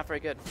blitz is not very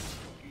good.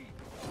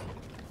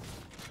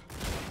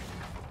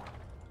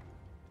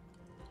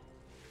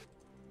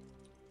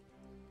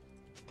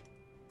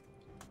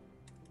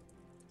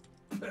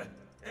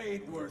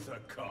 Ain't worth a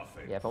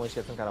coffee. Yeah, if only she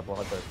had some kind of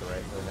bloodthirster,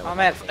 right? So then that Oh would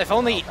man, have if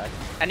only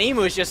an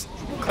emu was just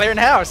clearing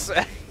house.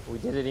 We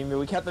did it, Emu.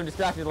 We kept them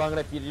distracted long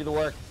enough for you to do the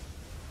work.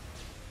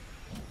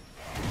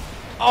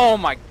 Oh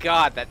my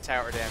god, that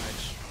tower damage.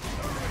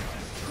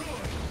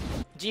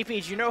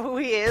 GP, do you know who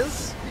he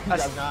is? He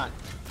does not.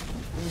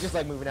 He's just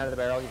like moving out of the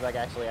barrel. He's like,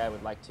 actually, I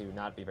would like to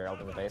not be barreled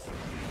in the face.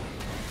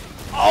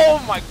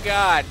 Oh my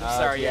god! I'm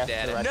sorry TF you're to the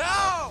dead. rescue.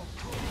 No!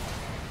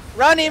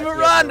 Run, emu, TF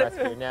run! to the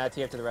rescue. Now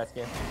TF to the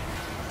rescue.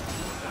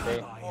 See?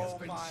 Oh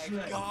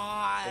my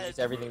god! It's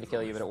everything to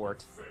kill you, but it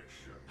worked.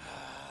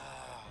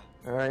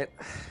 Alright.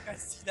 You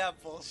guys see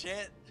that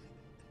bullshit?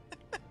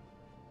 I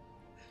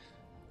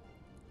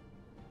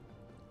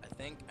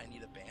think I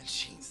need a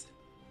Banshees.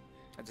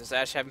 Does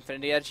Ash have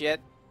Infinity Edge yet?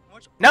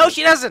 Which No,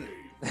 she doesn't!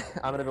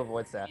 I'm gonna build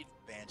Void Staff. need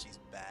Banshees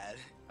bad.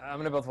 I'm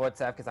gonna build Void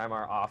Staff because I'm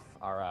our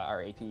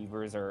AP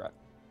bruiser.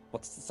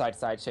 Looks side to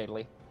side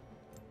shadily.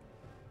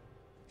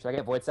 Should I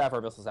get Void Staff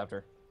or Abyssal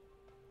Scepter?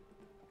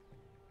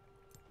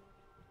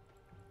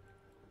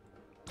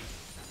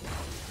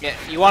 Yeah,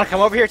 you want to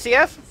come over here,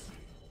 TF?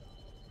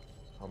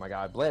 Oh my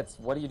god, Blitz,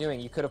 what are you doing?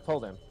 You could have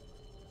pulled him.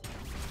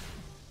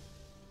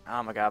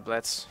 Oh my god,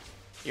 Blitz.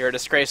 You're a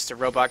disgrace to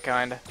robot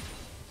kind.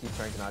 Keep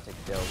trying to not take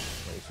the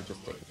kills. Well, you should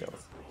just take the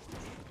kills.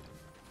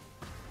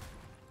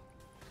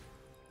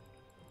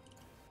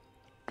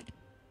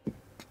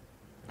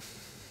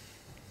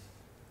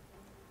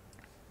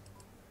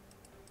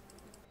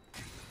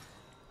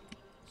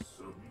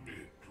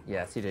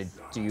 Yes, he did.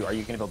 Are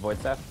you gonna build Void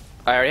Staff?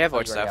 I already have Oh,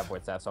 Void you already Staff. have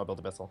Void Staff, so I'll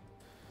build Abyssal.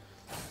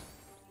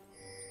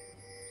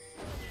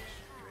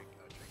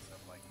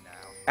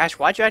 Ash,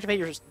 why'd you activate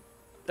your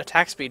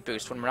attack speed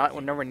boost when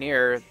we're nowhere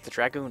near the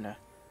Dragoon?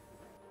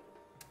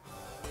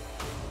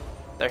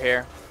 They're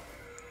here.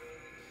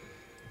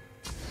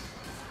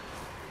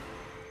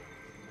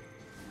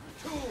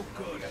 Too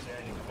good at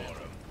any for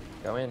him.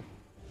 Go in.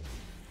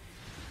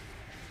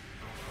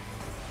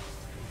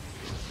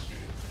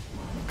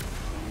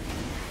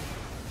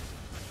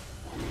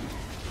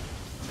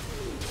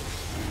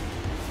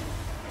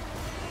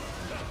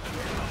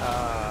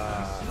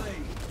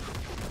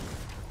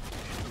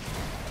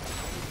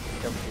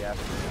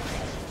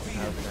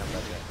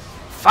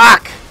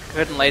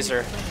 hidden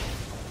laser.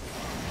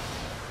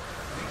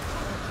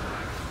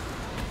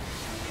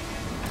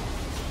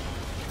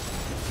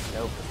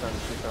 Nope, it's not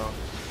too strong.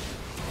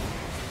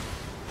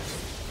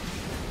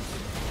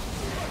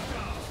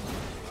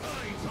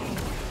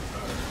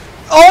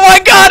 Oh my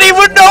god, he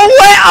would know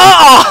way!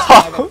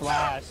 I got Oh!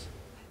 flash.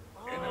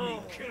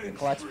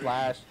 Clutch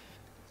flash.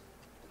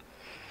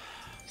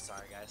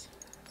 Sorry, guys.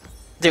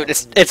 Dude,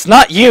 it's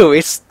not you,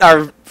 it's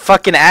our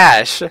fucking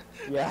Ash.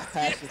 Yeah,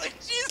 Ash is, Like,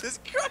 Jesus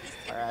Christ!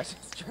 our Ash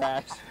is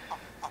trash.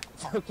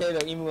 It's okay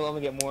though, even we'll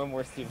only get more and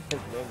more stupid as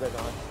the game goes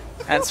on.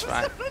 That's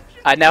fine.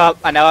 I now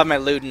have my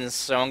Ludens,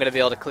 so I'm gonna be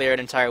able to clear an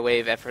entire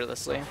wave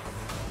effortlessly.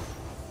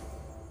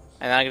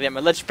 And then I'm gonna get my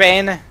Lich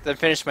Bane, then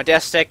finish my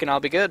Death Stick, and I'll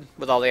be good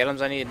with all the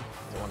items I need. You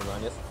don't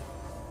want Zonius?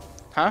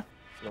 Huh?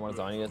 You don't want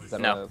Zonius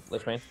instead No. of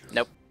Lich Bane?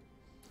 Nope.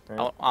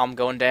 Alright. I'm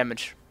going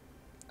damage.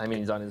 I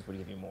mean, Zonius would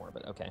give you more,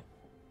 but okay.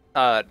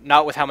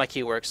 Not with how my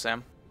Q works,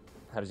 Sam.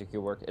 How does your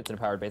Q work? It's an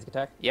empowered basic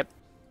attack? Yep.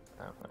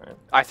 Oh, alright.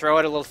 I throw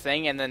out a little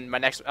thing, and then my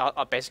next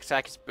basic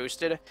attack is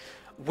boosted.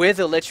 With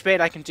a Lich Bane,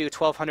 I can do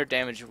 1200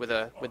 damage with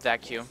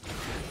that Q.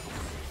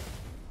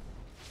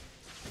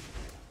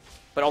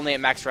 But only at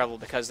max level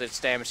because its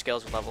damage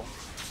scales with level.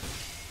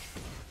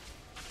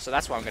 So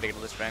that's why I'm gonna get a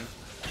Lich Bane.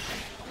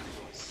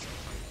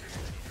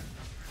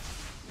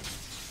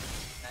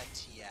 That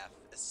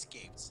TF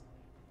escaped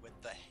with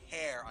the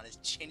hair on his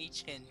chinny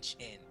chin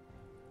chin.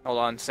 Hold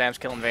on, Sam's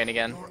killing Vayne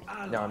again. Your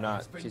ally No, I'm not.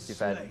 has been She's too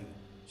fed. slain.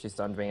 She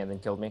stunned me and then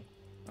killed me.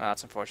 Oh,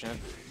 that's unfortunate.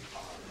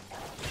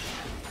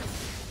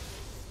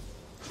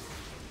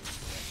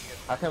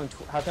 How come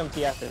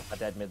TF is a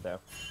dead mid though?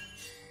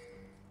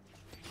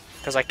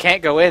 Because I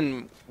can't go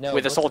in No,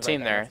 with this Blitz whole is right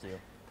team there. next to you.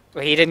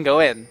 Well, he didn't go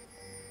in.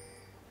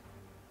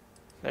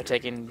 They're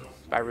taking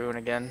by Ruin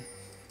again.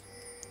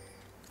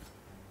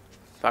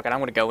 Fuck it, I'm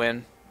gonna go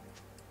in.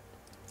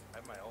 I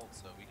have my ult,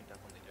 so we can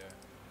definitely do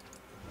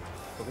it.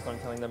 Focus on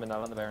killing them and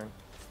not on the Baron.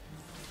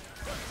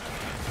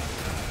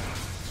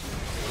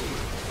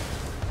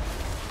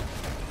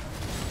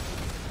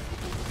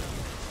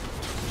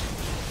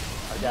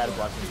 Our dad is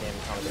watching the game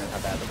and commenting on how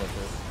bad the Blitz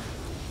is.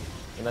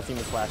 Unless he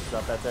even flashes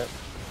up, that's it.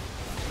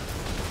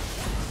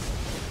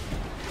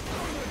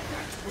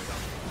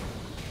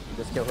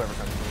 Just kill whoever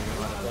comes to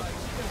you,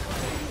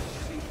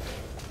 honestly.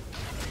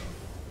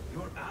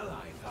 Your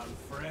ally found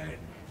friends.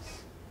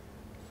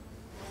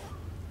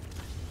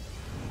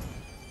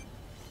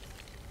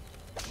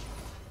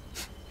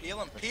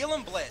 Peel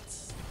him,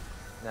 Blitz!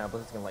 No,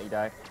 Blitz is gonna let you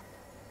die.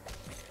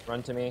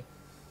 Run to me.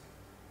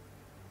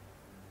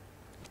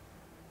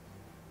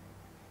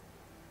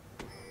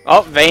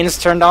 Oh, Vayne's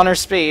turned on her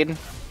speed.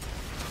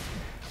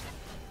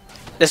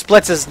 This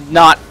Blitz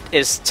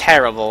is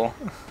terrible.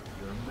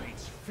 Your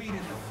mates feed in the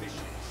fishes.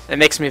 It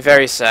makes me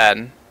very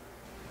sad.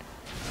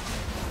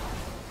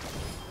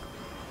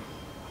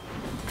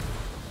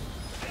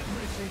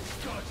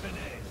 Everything's got an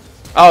end.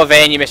 Oh,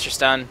 Vayne, you missed your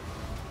stun.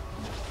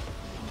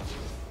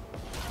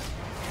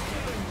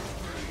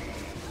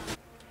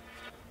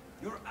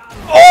 Your ally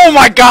Oh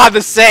my god,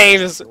 the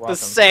saves! The welcome.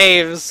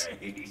 saves!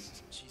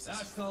 haste. Jesus.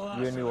 That's the last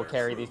You and me will of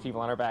carry us. these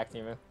people on our back,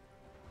 Timu.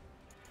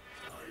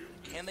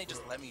 Can they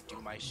just let me do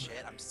my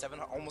shit? I'm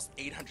almost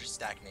 800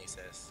 stack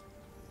Nasus.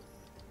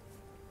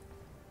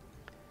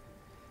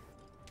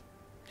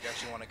 You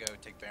actually want to go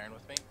take Baron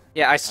with me?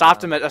 Yeah, I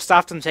stopped him. I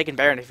stopped him taking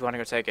Baron. If you want to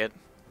go take it.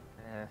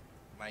 Eh,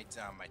 My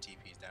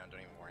TP's down.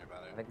 Don't even worry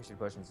about I it. think we should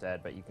push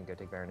instead, but you can go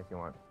take Baron if you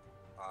want.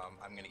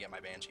 I'm gonna get my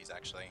Banshees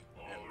actually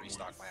and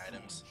restock my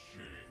items.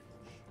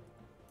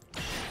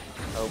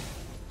 Oh,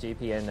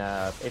 GP and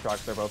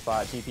Aatrox are both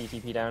bot. GP,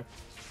 TP down.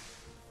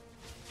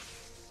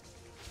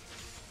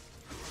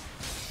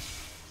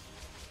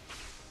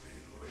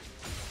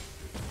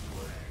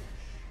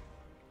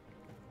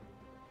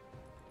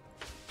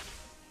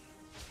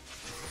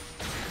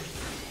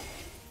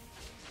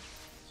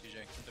 CJ,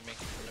 come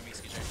to me,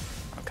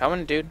 CJ. I'm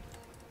coming, dude.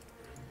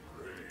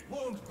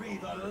 Won't be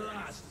the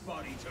last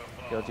body to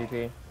fall. Kill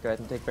GP. Go ahead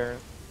and take Baron.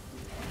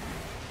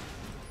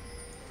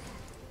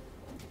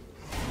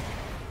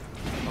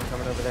 I'm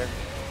coming over there.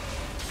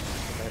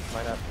 Go ahead,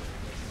 slide up.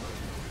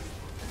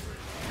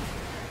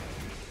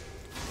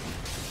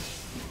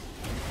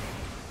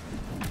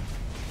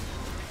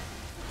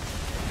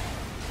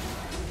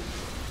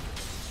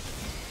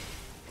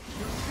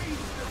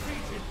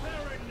 Defeated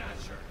Baron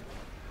Nashor.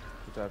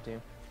 Good job,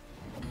 team.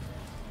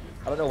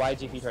 I don't know why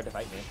GP tried to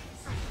fight me.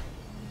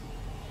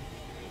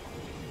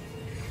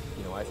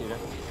 You know why, CJ?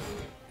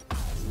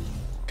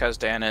 Because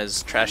Dan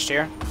is trash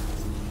tier.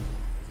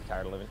 He's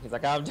tired of living. He's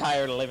like, I'm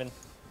tired of living.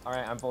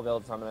 Alright, I'm full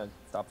build, so I'm gonna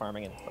stop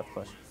farming and let's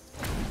push.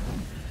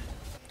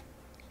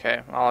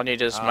 Okay, all I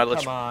need is my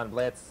Come on,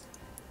 Blitz.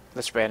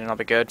 Lich Bane and I'll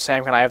be good.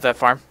 Sam, can I have that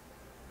farm?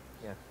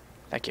 Yeah.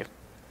 Thank you.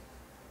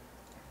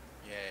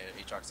 Yeah,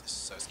 Aatrox is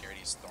so scared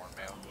he's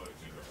Thornmail.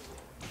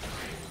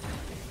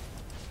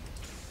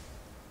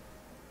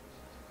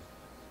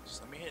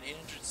 Just let me hit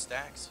 800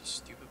 stacks, you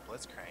stupid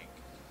Blitzcrank.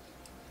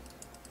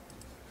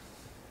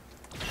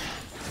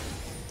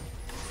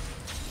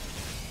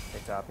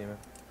 Take top, Emu.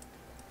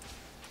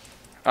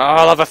 Oh,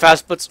 I love how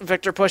fast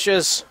Victor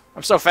pushes.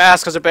 I'm so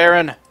fast because of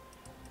Baron.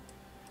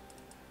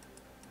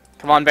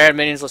 Come on, Baron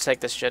minions, let's take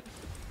this shit.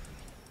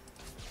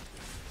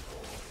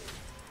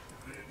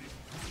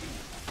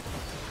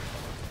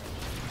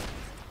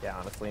 Yeah,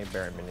 honestly,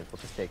 Baron minions will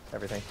just take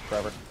everything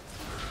forever.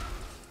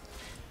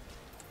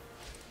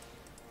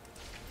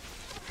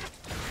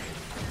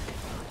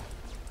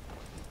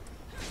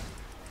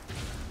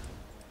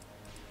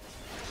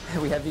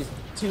 We have these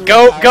two.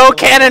 Go,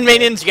 cannon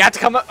minions! You have to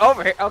come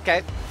over here. Okay.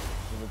 Here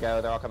we go.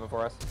 They're all coming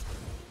for us.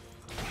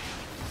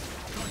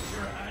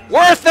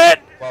 Worth it!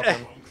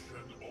 Welcome.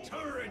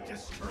 Turret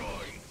destroyed.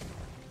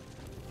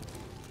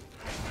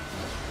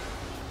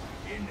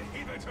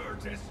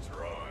 Inhibitor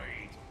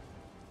destroyed.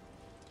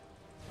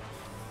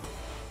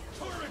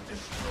 Turret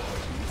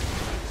destroyed.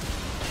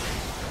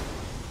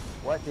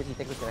 What did he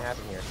think was gonna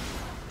happen here?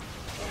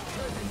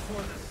 Heading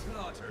for the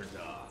slaughter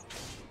dog.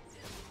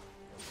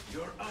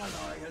 Your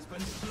ally has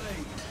been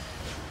slain.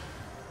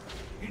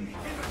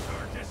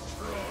 Inhibitor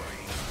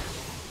destroyed.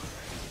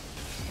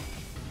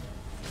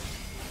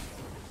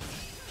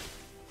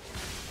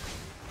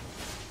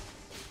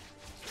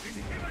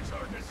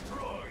 Inhibitor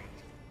destroyed.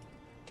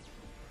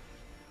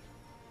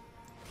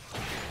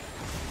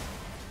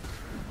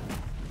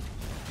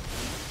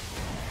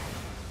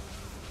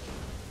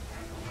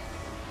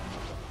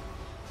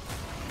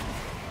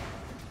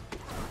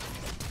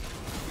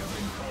 You've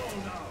been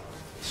called out.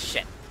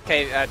 Shit.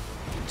 Okay,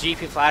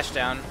 GP flash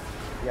down.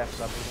 Yes,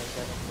 something like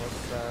that.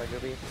 Most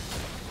Gobi.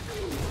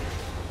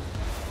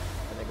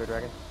 And then go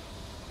dragon.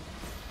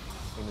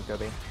 Emu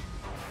Gobi.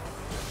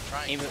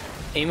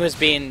 Emu's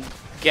being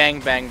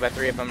gangbanged by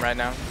 3 of them right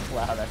now.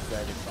 Wow, that's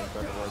I didn't think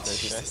about the word there today.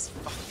 Jesus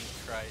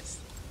fucking Christ.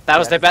 That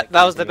was Yeah, the it's like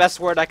that was the Emu. best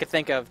word I could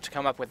think of to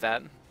come up with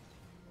that.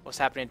 What's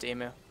happening to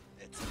Emu?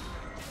 It's... I'm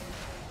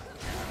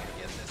gonna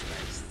get this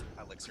next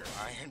elixir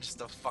of iron just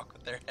to fuck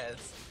with their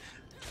heads.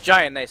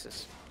 Giant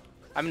Nasus.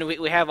 I mean,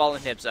 we have all the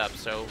nibs up,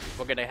 so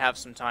we're gonna have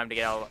some time to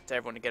get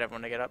everyone to get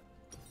up.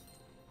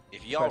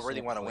 If y'all Question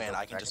really want to for win, the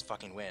I can dragon. just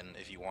fucking win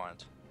if you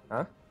want.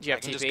 Huh? Do you I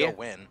have can just TP? go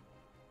win.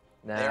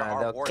 Nah, There are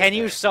they'll- wards Can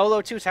you there.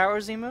 solo 2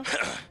 towers, Emu?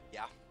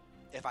 Yeah.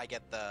 If I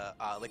get the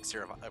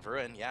elixir of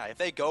ruin, yeah. If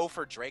they go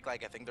for Drake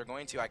like I think they're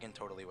going to, I can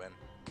totally win.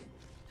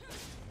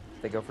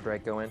 they go for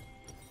Drake, go in.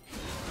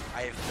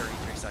 I have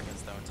 33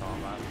 seconds though until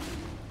I'm out.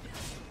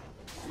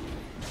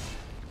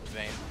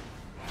 Vayne.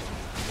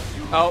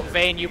 Oh,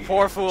 Vayne, you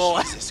poor fool.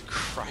 Jesus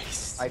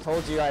Christ. I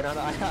told you, I'm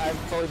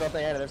totally about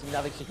Diana. There's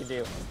nothing she can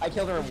do. I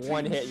killed her in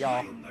 1 hit,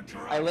 y'all.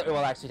 Well,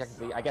 actually,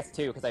 technically, I guess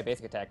 2, because I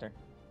basic attacked her.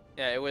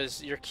 Yeah, it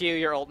was your Q,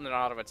 your ult, and an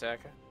auto attack.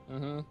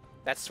 Mm-hmm.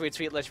 That's sweet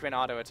Lichman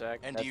auto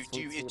attack. And That's do you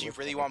sweet, sweet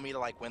really looking. want me to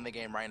like win the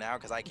game right now?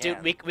 Because I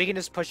can. Dude, we can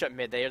just push up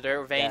mid.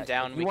 They're Vayne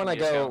down. If We you can want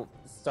to just go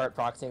start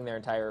proxying their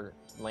entire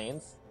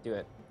lanes, do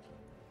it.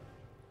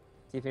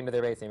 TP into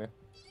their base, Emu.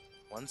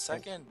 1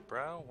 second,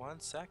 bro. 1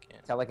 second.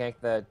 Telegank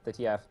the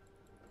TF.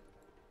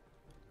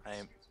 I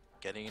am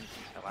getting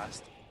at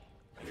last.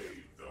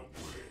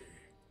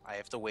 I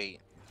have to wait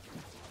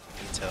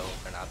until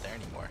they're not there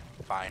anymore.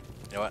 Fine.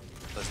 You know what?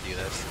 Let's do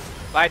this.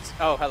 Lights.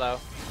 Oh, hello.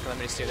 Let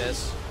me just do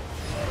this.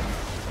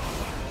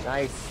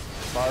 Nice.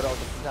 Bard ult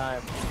this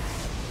time.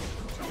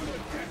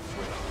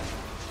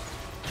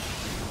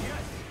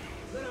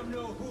 Let them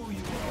know who you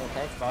are. Oh,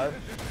 thanks, Bard.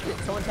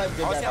 Someone type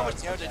good I want to see how guy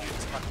much damage I do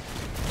this time.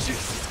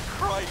 Jesus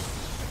Christ!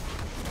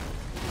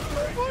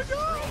 Oh my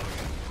god!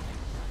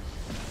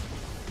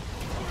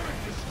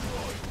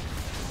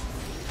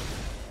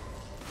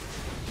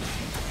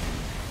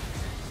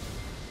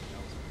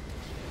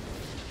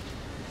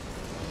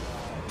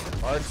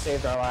 Bard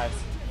saved our lives.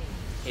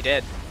 He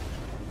did.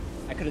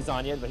 I could have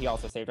Zanya'd, but he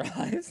also saved our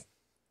lives.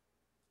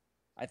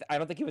 I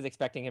don't think he was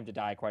expecting him to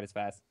die quite as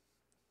fast.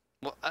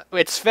 Well,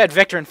 it's fed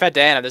Victor and fed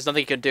Diana. There's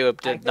nothing you can do I to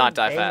think not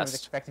die Vayne was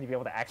fast. expecting to be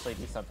able to actually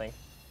do something.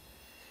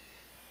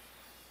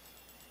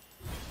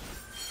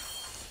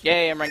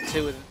 Yay, I'm ranked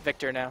 2 with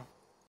Victor now.